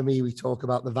academy. We talk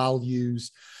about the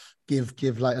values,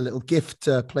 give like a little gift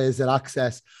to players that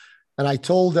access. And I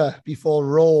told her before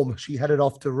Rome, she headed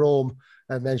off to Rome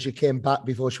and then she came back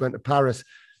before she went to Paris.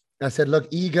 I said, look,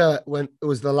 Iga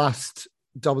was the last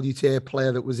WTA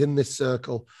player that was in this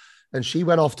circle, and she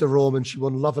went off to Rome and she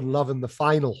won Love and Love in the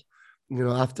final, you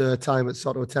know, after her time at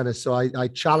Soto Tennis. So I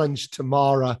challenged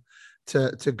Tamara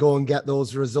to go and get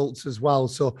those results as well.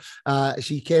 So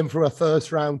she came for her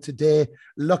first round today.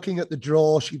 Looking at the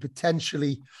draw, she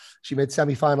made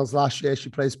semifinals last year. She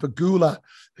plays Pegula,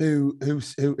 who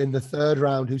in the third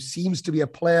round, who seems to be a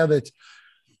player that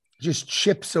just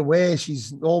chips away.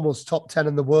 She's almost top 10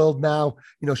 in the world now.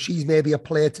 You know, she's maybe a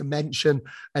player to mention.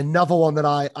 Another one that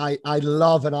I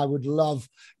love, and I would love,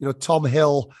 you know, Tom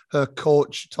Hill, her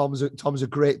coach. Tom's a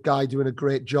great guy doing a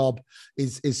great job,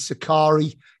 is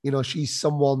Sakari. You know, she's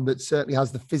someone that certainly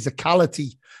has the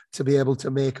physicality to be able to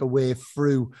make her way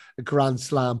through a Grand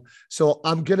Slam. So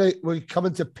we're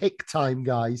coming to pick time,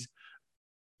 guys.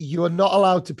 You are not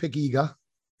allowed to pick Iga,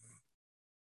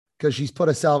 because she's put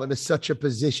herself into such a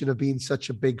position of being such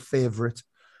a big favorite.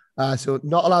 So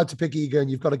not allowed to pick Iga,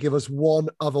 and you've got to give us one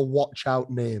other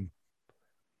watch-out name.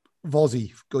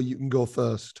 Vozzy, you can go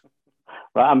first.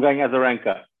 Well, I'm going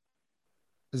Azarenka.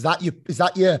 Is that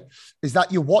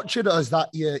your watch it, or is that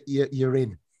you're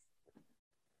in?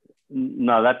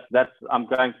 No, that's I'm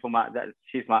going for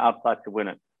she's my outside to win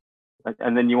it.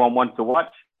 And then you want one to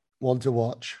watch? One to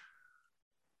watch.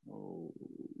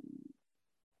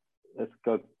 Let's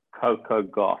go Coco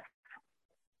Gauff.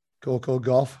 Coco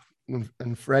Gauff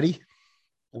and Freddie.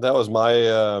 That was my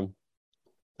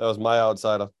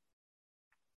outsider,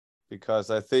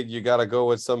 because I think you got to go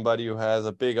with somebody who has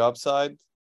a big upside.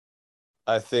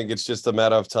 I think it's just a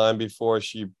matter of time before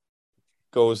she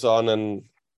goes on and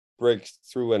breaks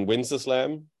through and wins the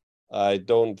slam. I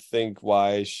don't think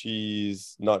why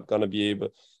she's not going to be able.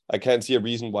 I can't see a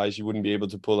reason why she wouldn't be able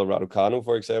to pull a Raducanu,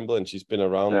 for example, and she's been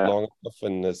around long enough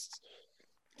and has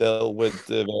dealt with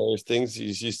the various things.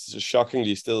 She's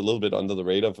shockingly still a little bit under the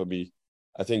radar for me.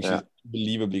 I think she's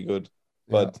unbelievably good,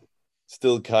 but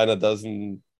still kind of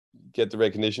doesn't get the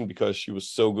recognition because she was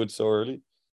so good so early.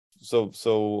 So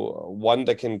one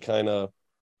that can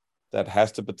that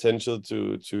has the potential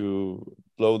to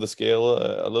blow the scale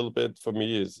a little bit for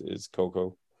me is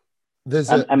Coco.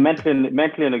 And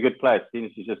mentally in a good place,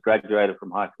 seeing she's just graduated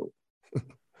from high school.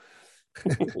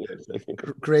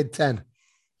 Grade 10.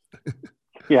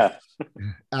 Yeah.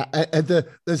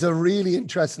 There's a really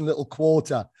interesting little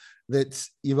quarter that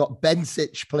you've got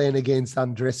Bencic playing against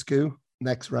Andreescu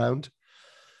next round.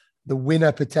 The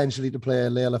winner potentially to play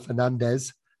Leila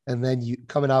Fernandez. And then you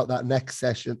coming out that next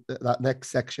section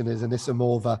is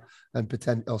Anisimova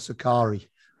and Sakari.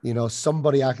 You know,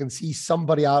 I can see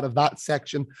somebody out of that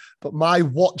section, but my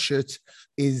watch it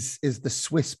is the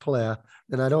Swiss player.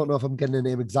 And I don't know if I'm getting the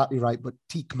name exactly right, but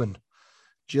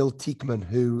Jill Teichmann,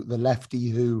 who the lefty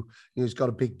who's got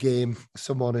a big game,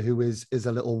 someone who is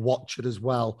a little watch it as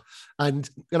well. And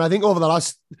I think over the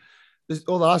last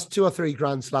 2 or 3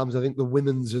 Grand Slams, I think the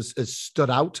women's has stood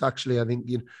out. Actually, I think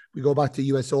we go back to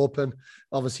US Open,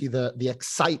 obviously the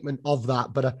excitement of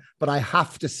that, but I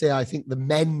have to say I think the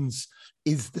men's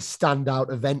is the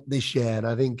standout event this year, and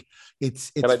I think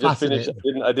it's. Can I just finish?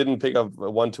 I didn't pick up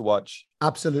one to watch.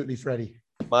 Absolutely, Freddie.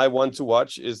 My one to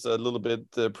watch is a little bit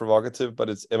provocative, but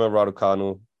it's Emma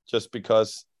Raducanu, just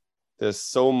because there's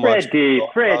so much.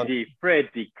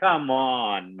 Freddie, come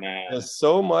on, man. There's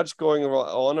so much going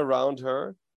on around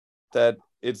her that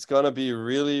it's gonna be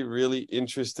really, really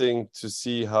interesting to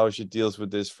see how she deals with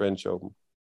this French Open.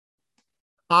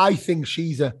 I think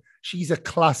she's a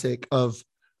classic of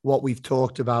what we've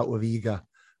talked about with Iga,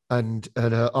 and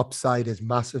her upside is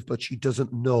massive, but she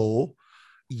doesn't know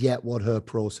yet what her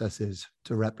process is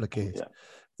to replicate.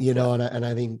 And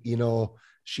I think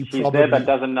she's probably there but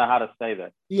doesn't know how to say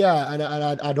that. Yeah, and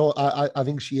I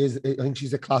think she is. I think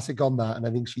she's a classic on that, and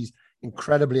I think she's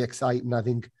incredibly exciting. I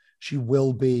think she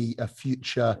will be a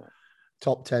future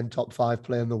top 10, top 5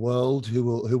 player in the world who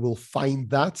will find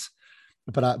that.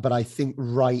 But I think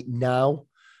right now,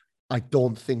 I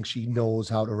don't think she knows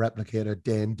how to replicate her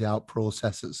day in, day out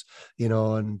processes, you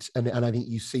know, and I think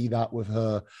you see that with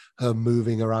her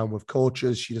moving around with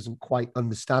coaches. She doesn't quite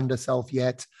understand herself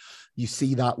yet. You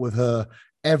see that with her.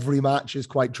 Every match is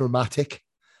quite dramatic.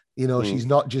 You know, she's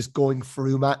not just going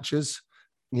through matches.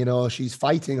 You know, she's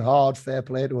fighting hard, fair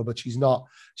play to her, but she's not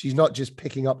just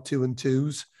picking up 2 and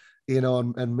 2s, you know,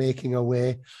 and making her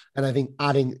way. And I think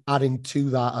adding to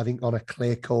that, I think on a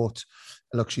clay court,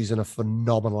 look, she's a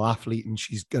phenomenal athlete, and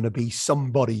she's going to be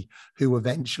somebody who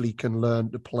eventually can learn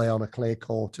to play on a clay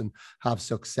court and have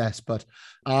success. But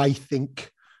I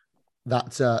think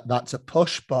that's a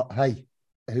push. But hey,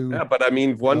 yeah, but I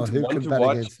mean, one to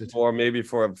watch, or maybe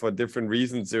for different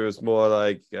reasons. There was more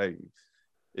like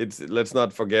let's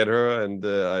not forget her. And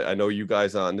I know you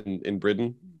guys aren't in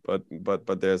Britain, but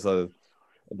there's a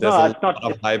lot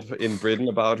of hype in Britain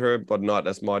about her, but not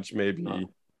as much maybe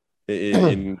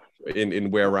in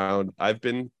where around I've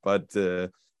been. But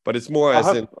it's more as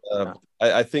in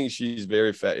I think she's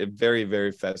very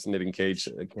very fascinating case,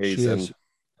 and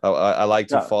I like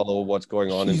to follow what's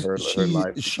going on in her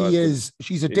life. She's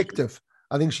addictive.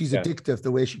 I think she's addictive,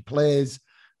 the way she plays,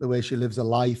 the way she lives her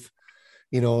life,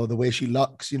 you know, the way she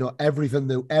looks, you know,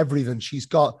 everything. She's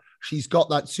got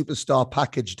that superstar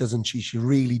package, doesn't she? She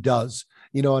really does,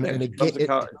 you know,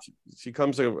 she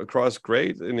comes across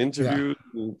great in interviews.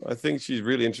 Yeah. I think she's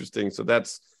really interesting. So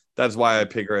that's why I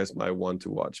pick her as my one to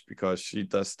watch, because she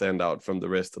does stand out from the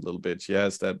rest a little bit. She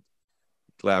has that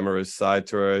glamorous side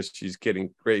to her. She's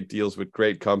getting great deals with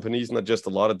great companies, not just a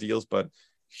lot of deals, but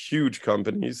huge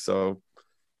companies. So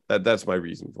that's my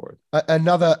reason for it.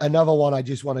 Another one I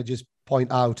just want to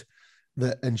point out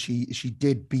that, and she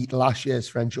did beat last year's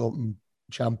French Open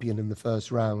champion in the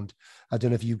first round. I don't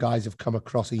know if you guys have come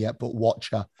across her yet, but watch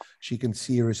her. She can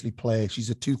seriously play. She's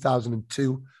a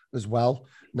 2002 as well,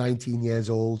 19 years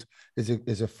old.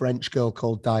 Is a French girl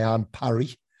called Diane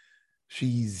Parry.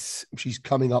 She's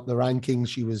coming up the rankings.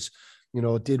 She was, you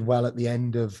know, did well at the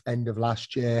end of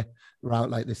last year,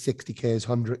 around like the 60Ks,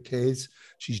 100Ks.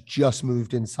 She's just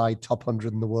moved inside top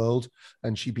 100 in the world,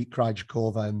 and she beat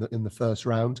Krejcikova in the first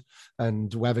round.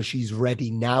 And whether she's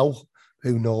ready now,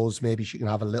 who knows? Maybe she can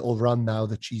have a little run now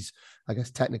that she's, I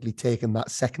guess, technically taken that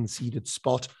second seeded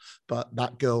spot. But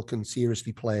that girl can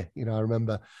seriously play. You know, I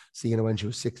remember seeing her when she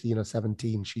was 16 or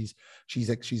 17. She's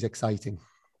exciting.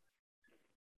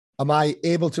 Am I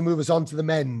able to move us on to the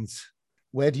men's?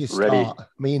 Where do you start? Ready. I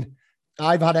mean,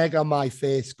 I've had egg on my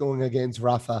face going against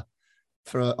Rafa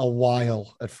for a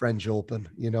while at French Open,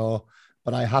 you know,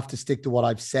 but I have to stick to what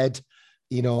I've said.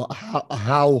 You know,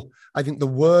 how I think the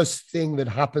worst thing that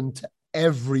happened to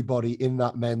everybody in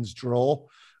that men's draw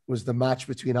was the match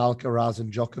between Alcaraz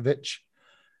and Djokovic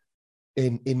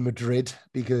in Madrid,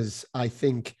 because I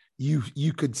think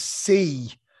you could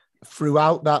see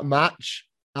throughout that match,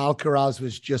 Alcaraz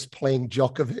was just playing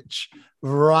Djokovic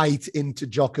right into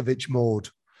Djokovic mode,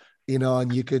 you know,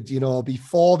 and you could, you know,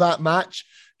 before that match,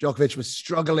 Djokovic was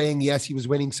struggling. Yes, he was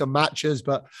winning some matches,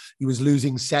 but he was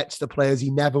losing sets to players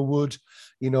he never would,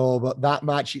 you know, but that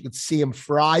match, you could see him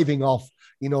thriving off,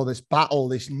 you know, this battle,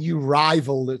 this new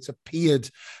rival that's appeared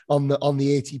on the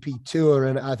ATP tour.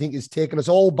 And I think it's taken us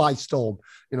all by storm.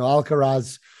 You know,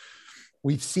 Alcaraz,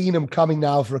 we've seen him coming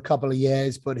now for a couple of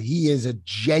years, but he is a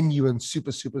genuine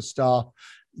superstar.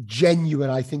 Genuine.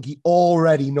 I think he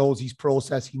already knows his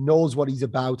process. He knows what he's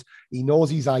about. He knows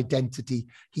his identity.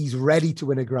 He's ready to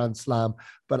win a Grand Slam.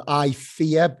 But I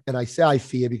fear, and I say I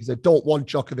fear because I don't want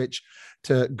Djokovic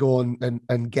to go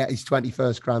and get his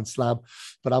 21st Grand Slam.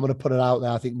 But I'm going to put it out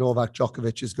there. I think Novak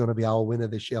Djokovic is going to be our winner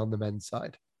this year on the men's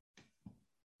side.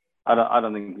 I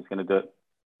don't think he's going to do it.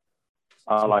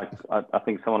 I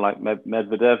think someone like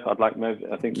Medvedev. I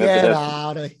think Medvedev. Get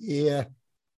out of here.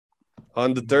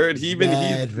 On the third,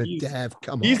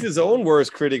 come on. He's his own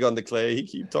worst critic on the clay. He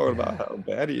keeps talking about how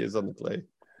bad he is on the clay.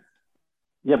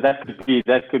 Yeah, that could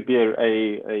be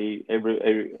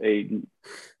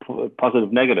a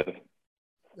positive negative.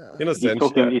 In a sense,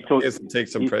 he has to take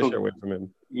some pressure away from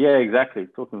him. Yeah, exactly.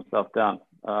 He's talking himself down.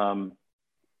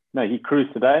 No, he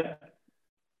cruised today.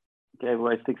 Gave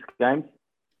away 6 games.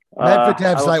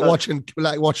 Medvedev's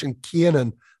like watching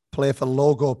Kiernan play for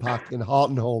Logo Pack in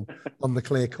Hartenholm on the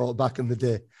clay court back in the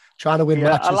day, trying to win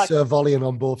matches, serve volleying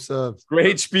on both serves.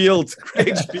 Great spiel. I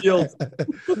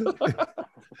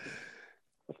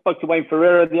spoke to Wayne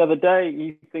Ferreira the other day.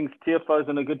 He thinks Tiafoe's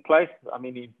in a good place. I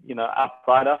mean, he's, you know,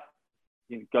 outsider.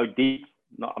 He can go deep.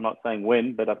 I'm not saying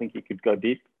win, but I think he could go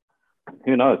deep.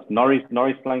 Who knows? Norris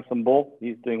playing some ball.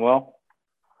 He's doing well.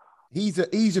 He's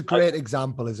a great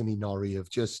example, isn't he, Norrie, of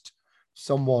just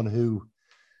someone who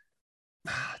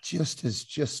just has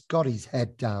just got his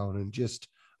head down and just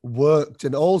worked.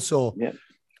 And also, Yeah.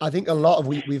 I think a lot of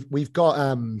we've got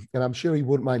and I'm sure he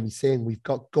wouldn't mind me saying, we've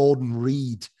got Gordon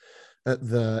Reid, at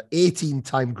the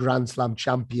 18-time Grand Slam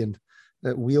champion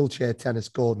at wheelchair tennis,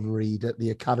 Gordon Reid, at the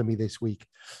academy this week.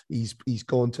 He's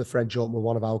going to French Open with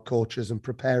one of our coaches and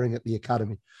preparing at the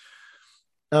academy.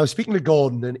 And I was speaking to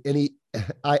Gordon, and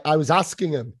I was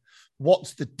asking him,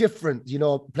 what's the difference,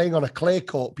 playing on a clay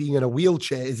court, being in a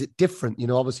wheelchair, is it different?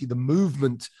 Obviously the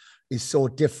movement is so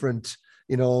different,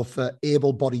 for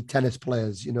able-bodied tennis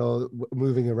players,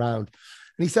 moving around.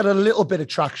 And he said a little bit of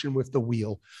traction with the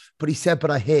wheel, but he said, but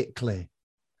I hate clay.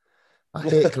 I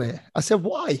hate clay. I said,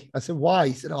 why?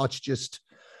 He said, oh, it's just,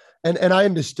 and I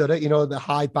understood it, the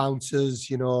high bounces,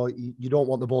 you don't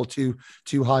want the ball too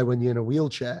high when you're in a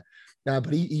wheelchair.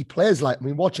 But he plays like,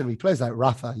 watching him, he plays like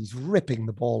Rafa. He's ripping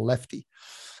the ball lefty.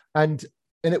 And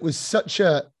it was such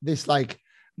this like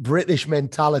British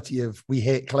mentality of, we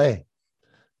hate clay.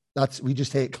 We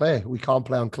just hate clay. We can't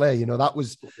play on clay. That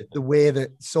was the way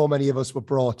that so many of us were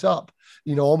brought up,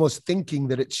 almost thinking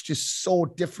that it's just so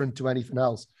different to anything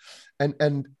else.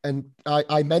 And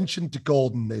I mentioned to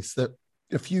Gordon this, that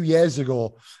a few years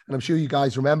ago, and I'm sure you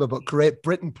guys remember, but Great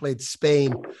Britain played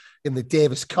Spain in the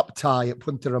Davis Cup tie at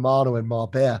Punta Romano in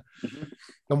Marbella. Mm-hmm.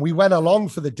 And we went along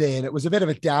for the day, and it was a bit of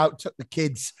a doubt. Took the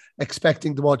kids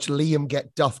expecting to watch Liam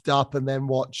get duffed up and then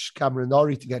watch Cameron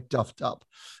Norrie to get duffed up.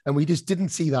 And we just didn't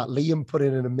see that. Liam put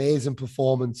in an amazing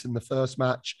performance in the first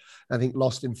match. I think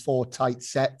lost in 4 tight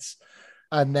sets.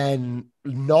 And then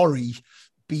Norrie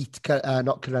beat,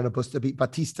 not Carreno Busta, beat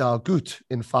Batista Agut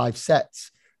in 5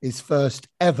 sets. His first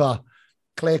ever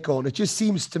clay court. And it just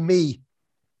seems to me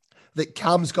that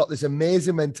Cam's got this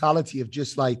amazing mentality of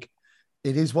just like,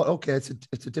 it is what, okay, it's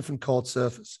a different court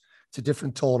surface. It's a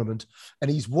different tournament. And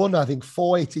he's won, I think,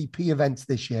 4 ATP events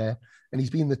this year, and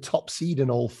he's been the top seed in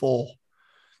all 4,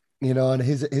 and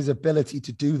his ability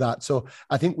to do that. So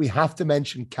I think we have to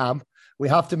mention Cam. We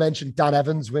have to mention Dan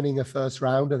Evans winning a first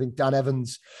round. I think Dan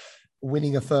Evans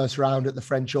winning a first round at the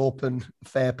French Open,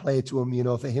 fair play to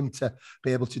him, for him to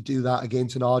be able to do that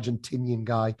against an Argentinian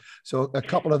guy. So a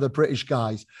couple of the British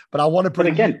guys. But I want to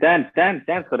bring... But again,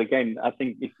 Dan's got a game. I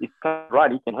think if he's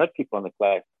right, he can hurt people on the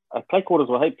clay. Clay quarters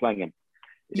will hate playing him.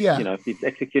 Yeah. If he's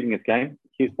executing his game,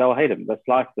 they'll hate him. They'll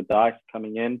slice the dice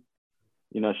coming in,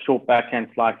 short backhand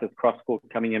slices, cross court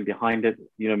coming in behind it,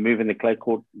 moving the clay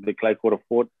court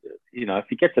forward. If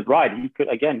he gets it right, he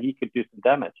could do some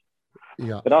damage.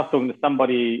 Yeah. But I was talking to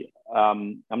somebody,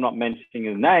 I'm not mentioning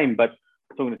his name, but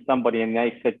talking to somebody, and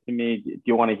they said to me, do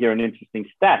you want to hear an interesting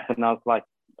stat? And I was like,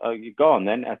 oh, you go on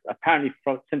then. Apparently,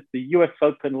 since the US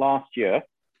Open last year,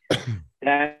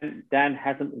 Dan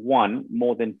hasn't won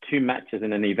more than 2 matches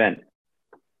in an event.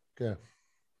 Yeah.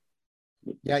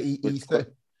 Yeah, he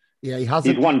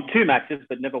hasn't. He's won 2 matches,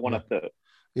 but never won a third.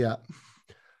 Yeah.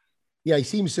 Yeah, he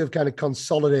seems to have kind of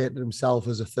consolidated himself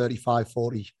as a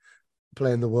 35-40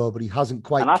 player in the world, but he hasn't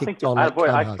quite kicked on. I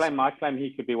claim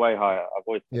he could be way higher. I've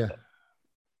always said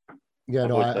that. Yeah,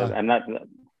 no, and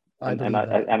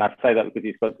I say that because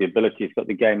he's got the ability, he's got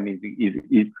the game, and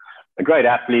he's a great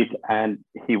athlete, and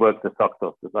he works the socks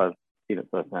off, as I've seen it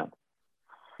firsthand.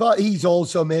 But he's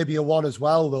also maybe a one as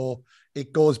well, though.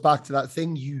 It goes back to that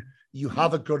thing, you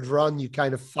have a good run, you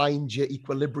kind of find your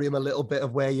equilibrium a little bit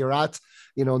of where you're at,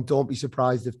 and don't be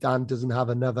surprised if Dan doesn't have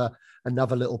another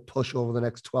little push over the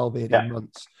next 12, 18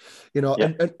 months.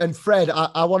 And Fred,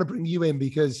 I want to bring you in,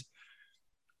 because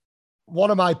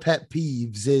one of my pet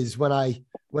peeves is when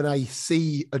I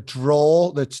see a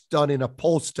draw that's done in a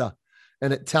poster,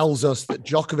 and it tells us that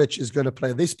Djokovic is going to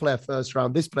play this player first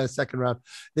round, this player second round,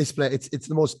 this player. It's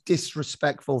the most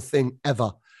disrespectful thing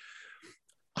ever.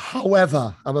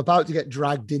 However, I'm about to get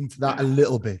dragged into that a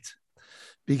little bit,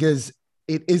 because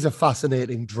it is a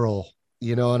fascinating draw,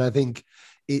 and I think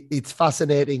it's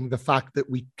fascinating the fact that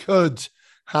we could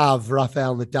have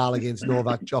Rafael Nadal against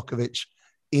Novak Djokovic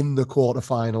in the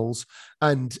quarterfinals,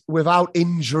 and without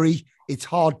injury, it's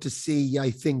hard to see,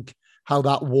 I think, how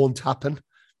that won't happen,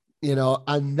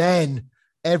 and then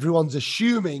everyone's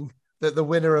assuming that the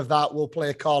winner of that will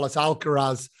play Carlos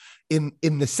Alcaraz in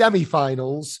the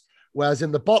semifinals. Whereas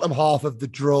in the bottom half of the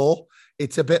draw,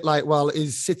 it's a bit like, well,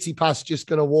 is Tsitsipas just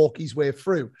going to walk his way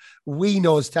through? We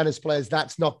know as tennis players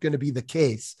that's not going to be the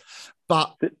case.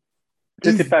 But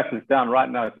Tsitsipas is down right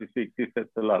now to speak 2 sets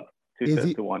to love, 2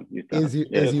 sets to 1. Is he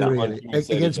really?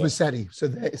 Against Musetti.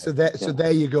 So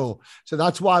there you go. So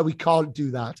that's why we can't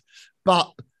do that.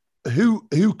 But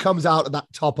who comes out of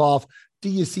that top half? Do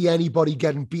you see anybody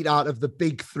getting beat out of the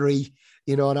big 3?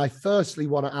 And I firstly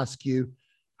want to ask you,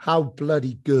 how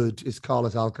bloody good is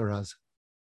Carlos Alcaraz?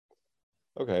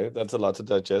 Okay, that's a lot to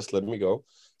digest. Let me go.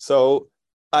 So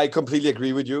I completely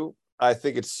agree with you. I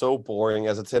think it's so boring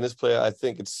as a tennis player. I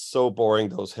think it's so boring,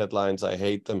 those headlines. I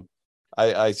hate them.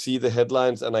 I see the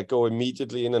headlines and I go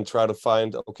immediately in and try to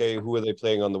find, okay, who are they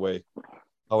playing on the way?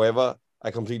 However, I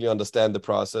completely understand the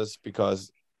process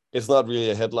because it's not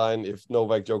really a headline if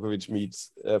Novak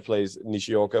Djokovic plays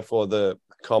Nishioka for the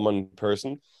common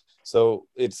person. So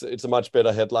it's a much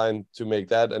better headline to make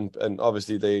that. And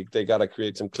obviously they got to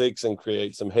create some clicks and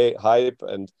create some hype,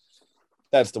 and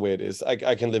that's the way it is.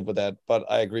 I can live with that, but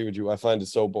I agree with you. I find it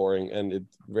so boring and it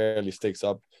rarely sticks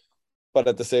up. But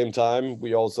at the same time,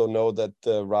 we also know that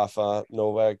the Rafa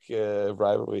Novak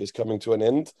rivalry is coming to an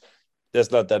end.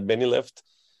 There's not that many left.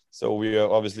 So we are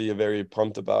obviously very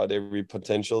pumped about every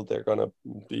potential they're going to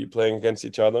be playing against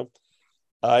each other.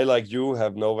 I, like you,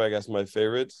 have Novak as my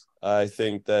favorite. I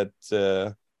think that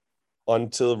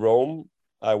until Rome,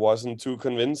 I wasn't too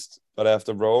convinced. But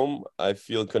after Rome, I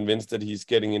feel convinced that he's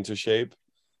getting into shape.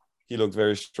 He looked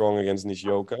very strong against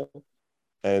Nishioka.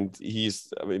 And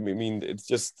I mean, it's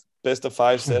just best of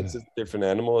 5 sets is a different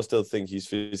animal. I still think he's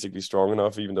physically strong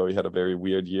enough, even though he had a very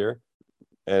weird year.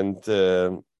 And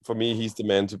for me, he's the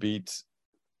man to beat.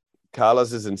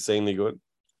 Carlos is insanely good.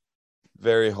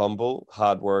 Very humble,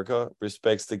 hard worker,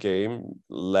 respects the game,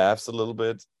 laughs a little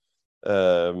bit,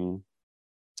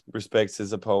 respects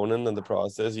his opponent and the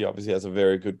process. He obviously has a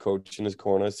very good coach in his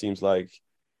corner. Seems like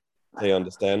they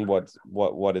understand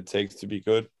what it takes to be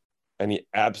good. And he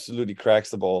absolutely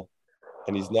cracks the ball.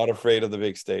 And he's not afraid of the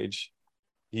big stage.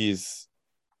 He's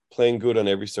playing good on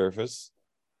every surface.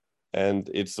 And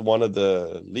it's one of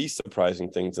the least surprising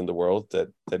things in the world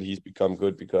that he's become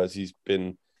good, because he's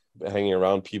been hanging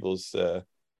around people's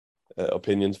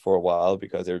opinions for a while,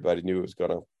 because everybody knew it was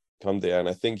going to come there. And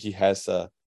I think he has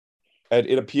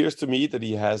it appears to me that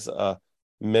he has a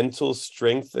mental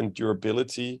strength and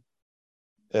durability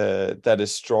that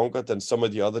is stronger than some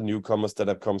of the other newcomers that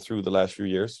have come through the last few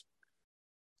years,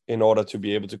 in order to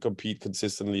be able to compete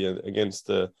consistently against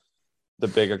the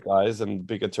bigger guys and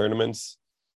bigger tournaments.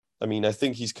 I mean, I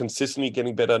think he's consistently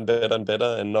getting better and better and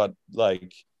better, and not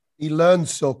like... He learns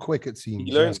so quick, it seems.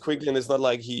 He learns quickly, and it's not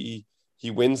like he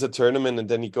wins a tournament and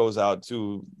then he goes out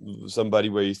to somebody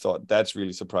where he thought, that's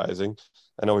really surprising.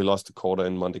 I know he lost to Korda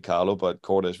in Monte Carlo, but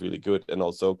Korda is really good, and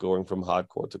also going from hard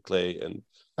court to clay and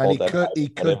he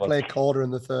could play Korda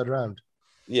in the third round.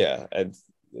 Yeah, and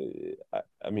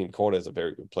I mean, Korda is a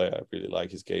very good player. I really like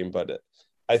his game, but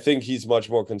I think he's much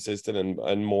more consistent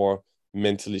and more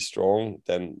mentally strong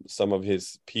than some of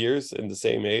his peers in the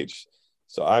same age.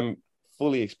 So I'm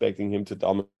fully expecting him to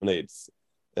dominate,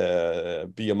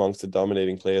 be amongst the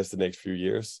dominating players the next few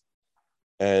years.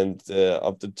 And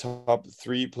of the top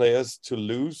 3 players to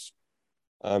lose,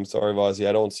 I'm sorry, Vasi,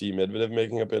 I don't see Medvedev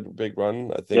making a big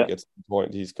run. I think at some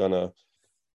point he's going to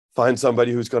find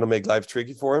somebody who's going to make life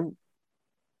tricky for him.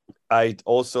 I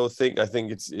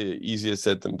think it's easier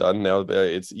said than done now.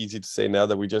 It's easy to say now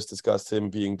that we just discussed him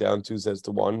being down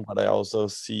 2-1, but I also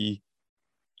see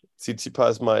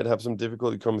Tsitsipas might have some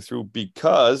difficulty coming through,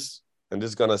 because, and this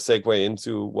is going to segue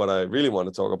into what I really want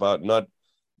to talk about, not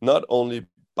only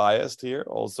biased here,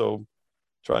 also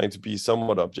trying to be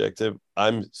somewhat objective.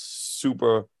 I'm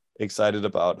super excited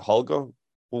about Holger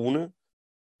Rune.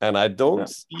 And I don't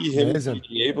see him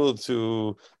being able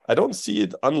to... I don't see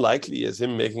it unlikely as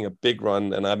him making a big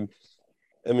run. And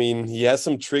I mean, he has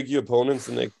some tricky opponents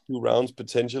in the next 2 rounds,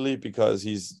 potentially, because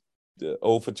he's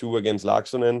 0-2 against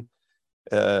Laaksonen.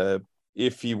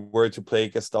 If he were to play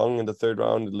Gaston in the 3rd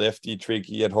round, lefty,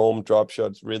 tricky at home, drop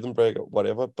shots, rhythm break, or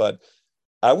whatever. But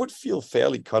I would feel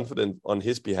fairly confident on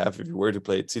his behalf if he were to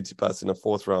play Tsitsipas in a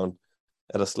 4th round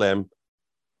at a slam.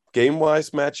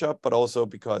 Game-wise matchup, but also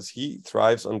because he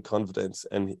thrives on confidence.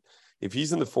 And if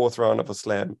he's in the 4th round of a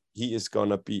slam, he is going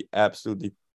to be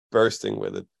absolutely bursting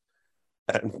with it.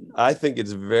 And I think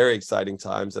it's very exciting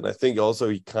times. And I think also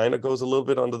he kind of goes a little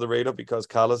bit under the radar because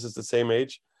Carlos is the same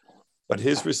age. But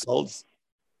his results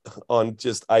on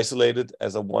just isolated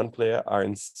as a one player are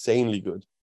insanely good.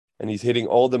 And he's hitting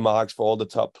all the marks for all the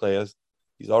top players.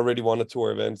 He's already won a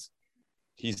tour event.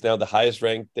 He's now the highest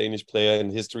ranked Danish player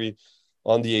in history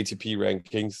on the ATP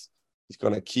rankings. He's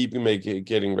going to keep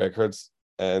getting records.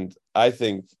 And I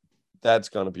think that's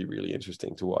going to be really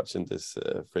interesting to watch in this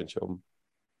French Open.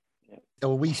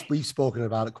 Well, we've spoken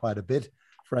about it quite a bit,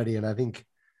 Freddie, and I think,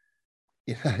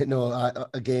 I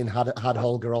again had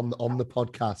Holger on the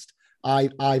podcast.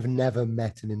 I've never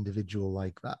met an individual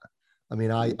like that. I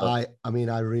mean,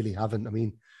 I really haven't. I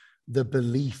mean, the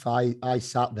belief I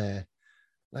sat there,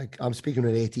 like I'm speaking to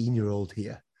an 18-year-old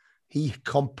here. He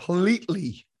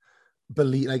completely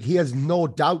believe, like he has no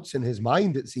doubts in his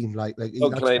mind. It seemed like.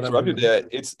 Can I interrupt you there?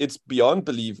 It's beyond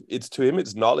belief. It's to him,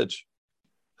 it's knowledge.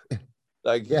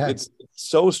 Like it's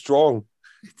so strong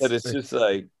that it's just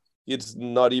like it's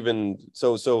not even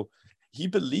so he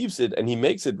believes it and he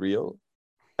makes it real,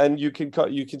 and you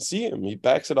can see him. He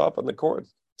backs it up on the court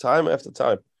time after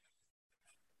time.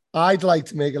 I'd like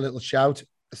to make a little shout.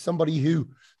 Somebody who,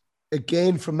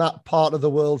 again, from that part of the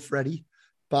world, Freddie,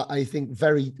 but I think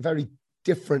very, very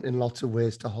different in lots of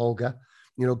ways to Holger,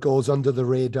 you know, goes under the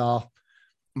radar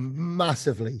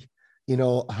massively, you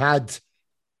know, had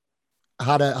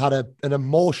an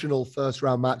emotional first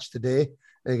round match today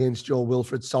against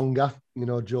Joe-Wilfried Tsonga. You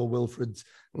know, Joe-Wilfried's,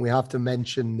 and we have to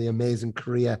mention the amazing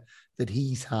career that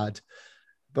he's had.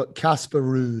 But Casper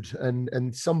Ruud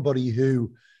and somebody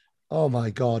who, oh my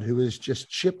God, who is just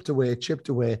chipped away,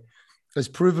 has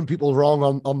proven people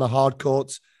wrong on the hard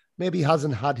courts. Maybe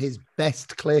hasn't had his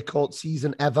best clay court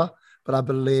season ever, but I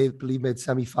believe made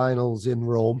semi-finals in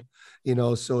Rome, you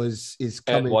know, so is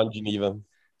coming. And won Geneva.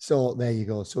 So there you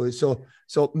go.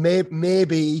 So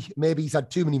maybe he's had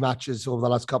too many matches over the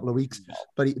last couple of weeks,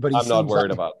 but I'm not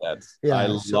worried about that. Yeah, I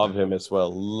love him as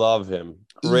well. Love him.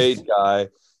 Great guy,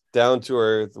 down to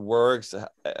earth, works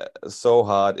so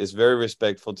hard, is very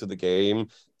respectful to the game,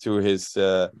 to his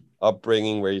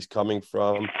upbringing, where he's coming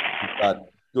from. He's got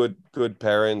good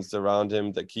parents around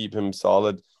him that keep him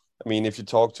solid. I mean, if you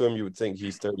talk to him, you would think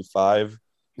he's 35.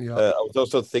 Yeah. I was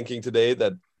also thinking today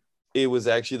that it was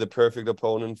actually the perfect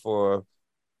opponent for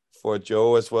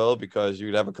Joe as well, because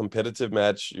you'd have a competitive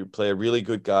match, you play a really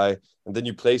good guy, and then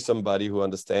you play somebody who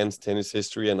understands tennis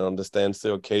history and understands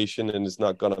the occasion and is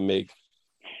not going to make,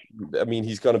 I mean,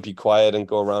 he's going to be quiet and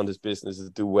go around his business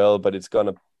and do well, but it's going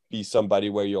to be somebody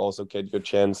where you also get your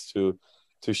chance to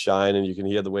shine, and you can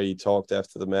hear the way he talked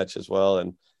after the match as well.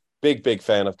 And big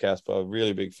fan of Casper,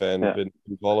 really big fan. Yeah. Been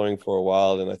following for a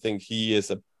while, and I think he is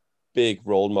a big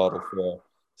role model for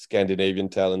Scandinavian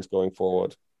talents going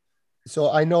forward.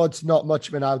 So I know it's not much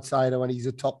of an outsider when he's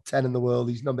a top 10 in the world.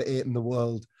 He's number 8 in the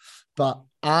world. But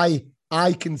I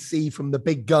can see from the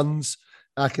big guns,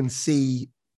 I can see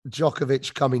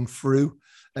Djokovic coming through,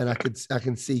 and I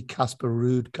can see Casper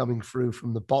Ruud coming through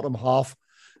from the bottom half.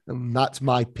 And that's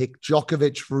my pick.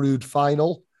 Djokovic-Ruud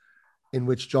final, in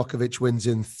which Djokovic wins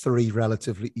in 3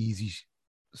 relatively easy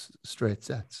straight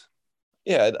sets.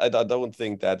 Yeah, I don't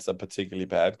think that's a particularly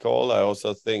bad call. I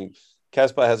also think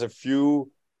Casper has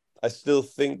I still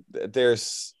think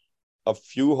there's a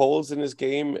few holes in his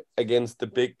game against the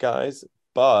big guys,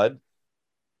 but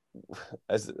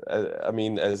as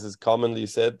is commonly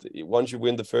said, once you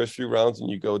win the first few rounds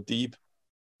and you go deep,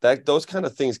 those kind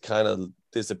of things kind of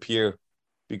disappear,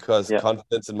 because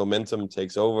confidence and momentum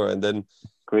takes over, and then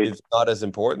it's not as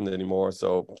important anymore.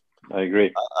 So I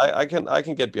agree. I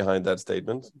can get behind that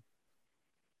statement.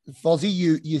 Fozzie,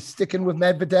 you sticking with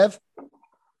Medvedev?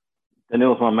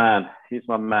 Daniil's my man. He's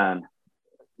my man.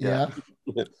 Yeah.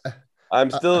 I'm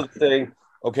still saying,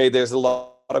 okay, there's a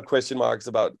lot of question marks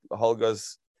about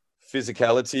Holger's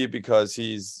physicality, because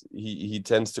he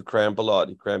tends to cramp a lot.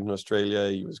 He cramped in Australia.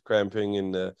 He was cramping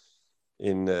in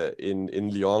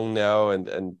Lyon now,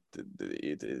 and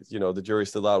you know, the jury's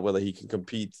still out whether he can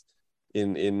compete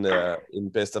in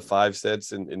best of 5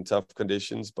 sets in tough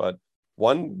conditions. But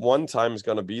one time is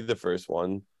going to be the first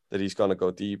one that he's going to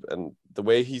go deep, and the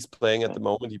way he's playing at the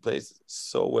moment, he plays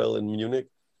so well in Munich.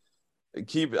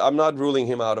 I'm not ruling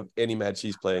him out of any match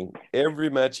he's playing. Every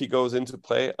match he goes into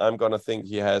play, I'm going to think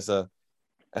he has a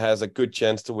good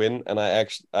chance to win, and I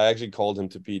actually called him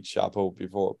to beat Chapo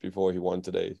before he won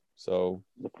today. So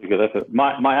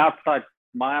my outside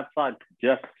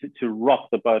just to rock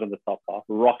the boat on the top half,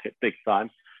 rock it big time,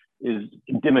 is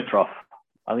Dimitrov.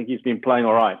 I think he's been playing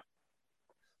all right.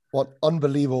 What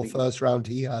unbelievable first round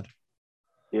he had.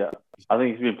 Yeah, I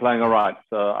think he's been playing all right.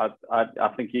 So I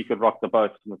think he could rock the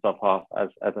boat in the top half as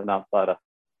an outsider.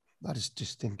 I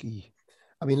just think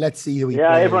I mean, let's see who he plays.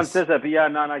 Yeah, everyone says that, but yeah,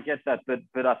 no, I get that.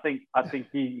 But I think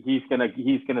he's gonna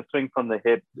swing from the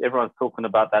hip. Everyone's talking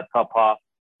about that top half.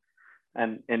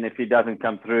 And if he doesn't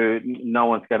come through, no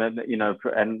one's gonna, you know,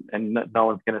 and no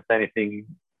one's gonna say anything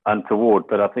untoward.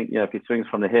 But I think, you know, if he swings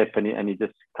from the hip and he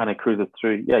just kind of cruises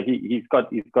through, yeah, he's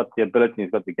got the ability,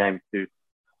 he's got the game to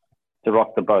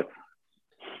rock the boat.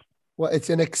 Well, it's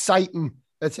an exciting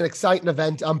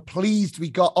event. I'm pleased we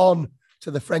got on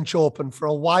to the French Open. For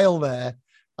a while there,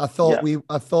 I thought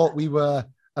we were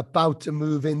about to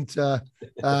move into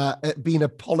being a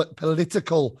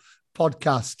political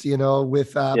podcast, you know,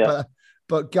 with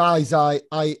but guys, I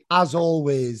as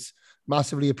always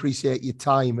massively appreciate your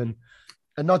time, and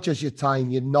not just your time,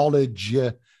 your knowledge,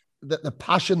 the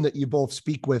passion that you both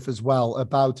speak with as well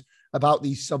about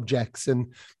these subjects.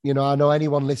 And you know, I know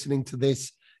anyone listening to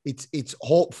this, it's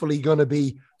hopefully going to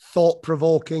be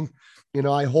thought-provoking. You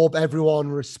know, I hope everyone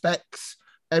respects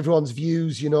everyone's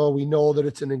views. You know, we know that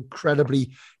it's an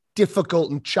incredibly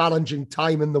difficult and challenging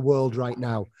time in the world right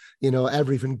now. You know,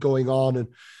 everything going on,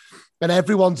 and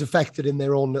everyone's affected in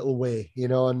their own little way, you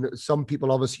know, and some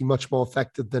people obviously much more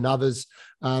affected than others.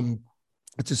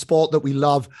 It's a sport that we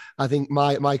love. I think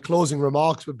my closing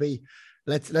remarks would be,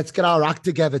 let's get our act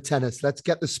together, tennis. Let's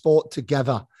get the sport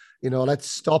together. You know,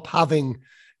 let's stop having,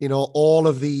 you know, all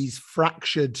of these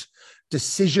fractured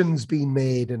decisions being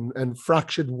made and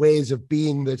fractured ways of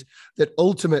being that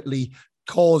ultimately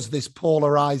cause this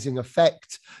polarizing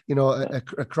effect, you know,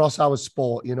 across our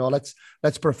sport. You know, let's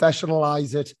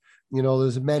professionalize it. You know,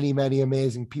 there's many, many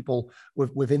amazing people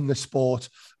within the sport.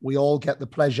 We all get the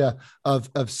pleasure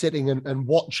of sitting and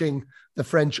watching the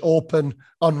French Open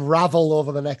unravel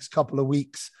over the next couple of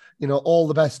weeks. You know, all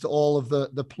the best to all of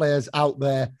the players out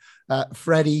there.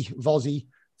 Freddie, Vozzy,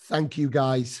 thank you,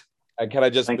 guys. And can I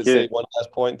just say one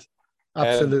last point?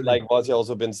 Absolutely. And like Vozzy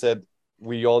also been said,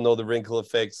 we all know the wrinkle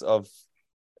effects of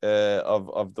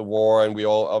the war, and we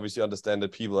all obviously understand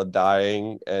that people are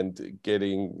dying and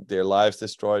getting their lives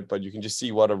destroyed, but you can just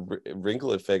see what a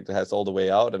wrinkle effect it has all the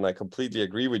way out. And I completely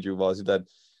agree with you, Vozzy, that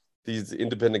these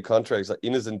independent contracts are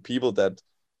innocent people that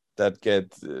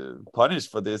get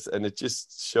punished for this, and it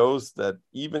just shows that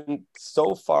even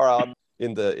so far out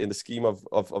in the scheme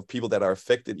of people that are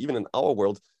affected, even in our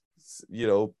world, you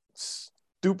know,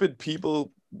 stupid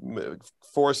people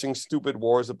forcing stupid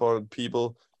wars upon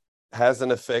people has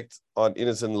an effect on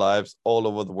innocent lives all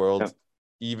over the world,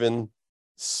 even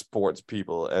sports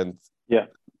people. And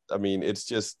I mean,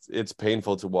 it's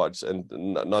painful to watch, and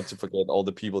not to forget all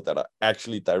the people that are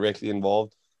actually directly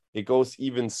involved. It goes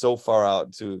even so far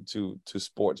out to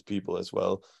sports people as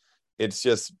well. It's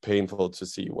just painful to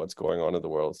see what's going on in the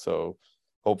world. So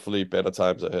hopefully better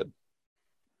times ahead.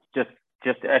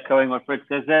 Just echoing what Fred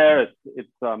says there, it's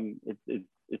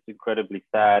incredibly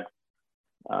sad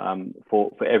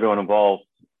for everyone involved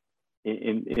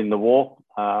in the war.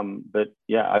 But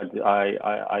yeah,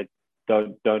 I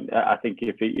don't. I think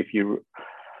if you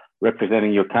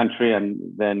representing your country, and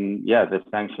then the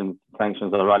sanctions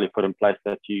are rightly put in place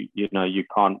that you know you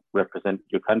can't represent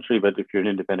your country, but if you're an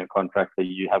independent contractor,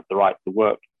 you have the right to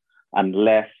work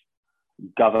unless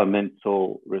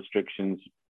governmental restrictions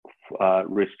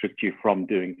restrict you from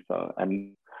doing so.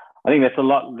 And I think there's a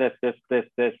lot.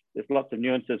 There's lots of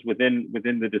nuances within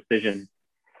the decision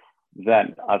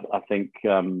that I think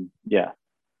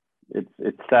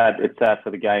it's sad. It's sad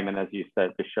for the game, and as you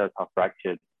said, this shows how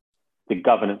fractured the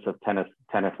governance of tennis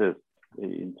is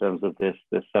in terms of this.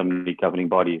 There's so many governing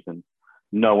bodies, and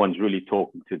no one's really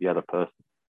talking to the other person.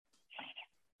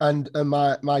 And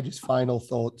my just final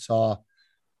thoughts are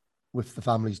with the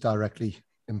families directly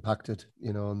impacted,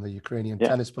 you know, and the Ukrainian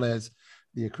tennis players,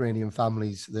 the Ukrainian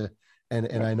families,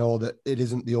 and I know that it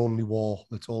isn't the only war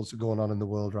that's also going on in the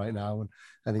world right now. And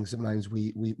I think sometimes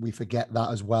we forget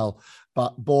that as well.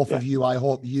 But both of you, I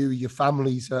hope your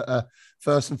families are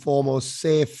first and foremost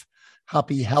safe,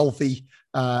 happy, healthy.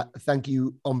 Thank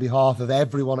you on behalf of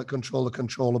everyone at Control the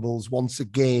Controllables once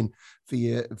again for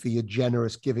your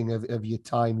generous giving of your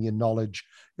time, your knowledge,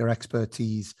 your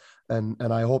expertise. And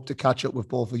I hope to catch up with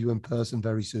both of you in person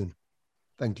very soon.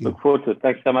 Thank you. Look forward to it.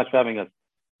 Thanks so much for having us.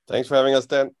 Thanks for having us,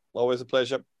 Dan. Always a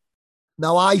pleasure.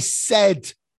 Now, I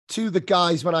said to the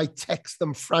guys when I text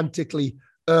them frantically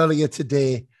earlier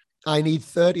today, I need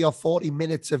 30 or 40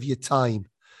 minutes of your time.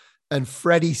 And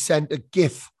Freddie sent a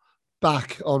GIF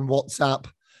back on WhatsApp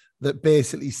that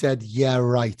basically said, yeah,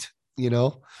 right. You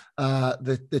know,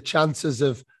 the chances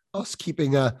of us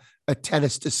keeping a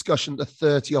tennis discussion to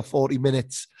 30 or 40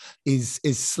 minutes is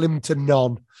slim to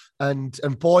none.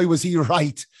 And boy, was he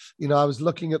right. You know, I was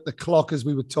looking at the clock as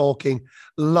we were talking,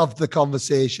 loved the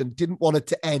conversation, didn't want it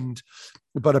to end,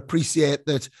 but appreciate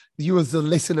that you as the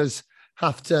listeners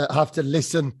have to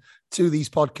listen to these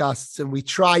podcasts, and we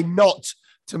try not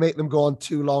to make them go on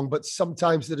too long, but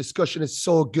sometimes the discussion is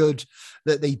so good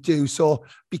that they do. So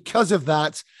because of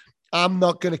that, I'm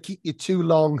not going to keep you too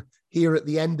long here at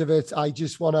the end of it. I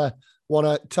just want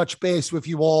to touch base with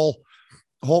you all.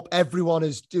 Hope everyone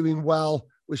is doing well.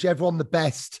 Wish everyone the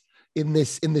best in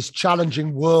this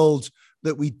challenging world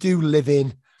that we do live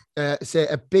in. Say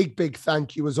a big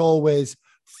thank you as always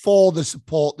for the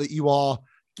support that you are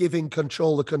giving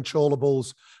Control the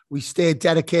Controllables. We stay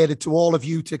dedicated to all of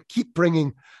you to keep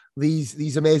bringing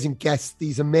these amazing guests,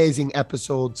 these amazing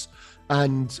episodes,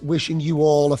 and wishing you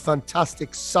all a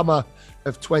fantastic summer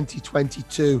of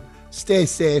 2022. Stay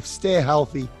safe, stay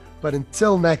healthy. But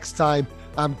until next time,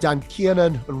 I'm Dan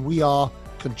Kiernan, and we are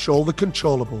Control the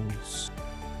Controllables.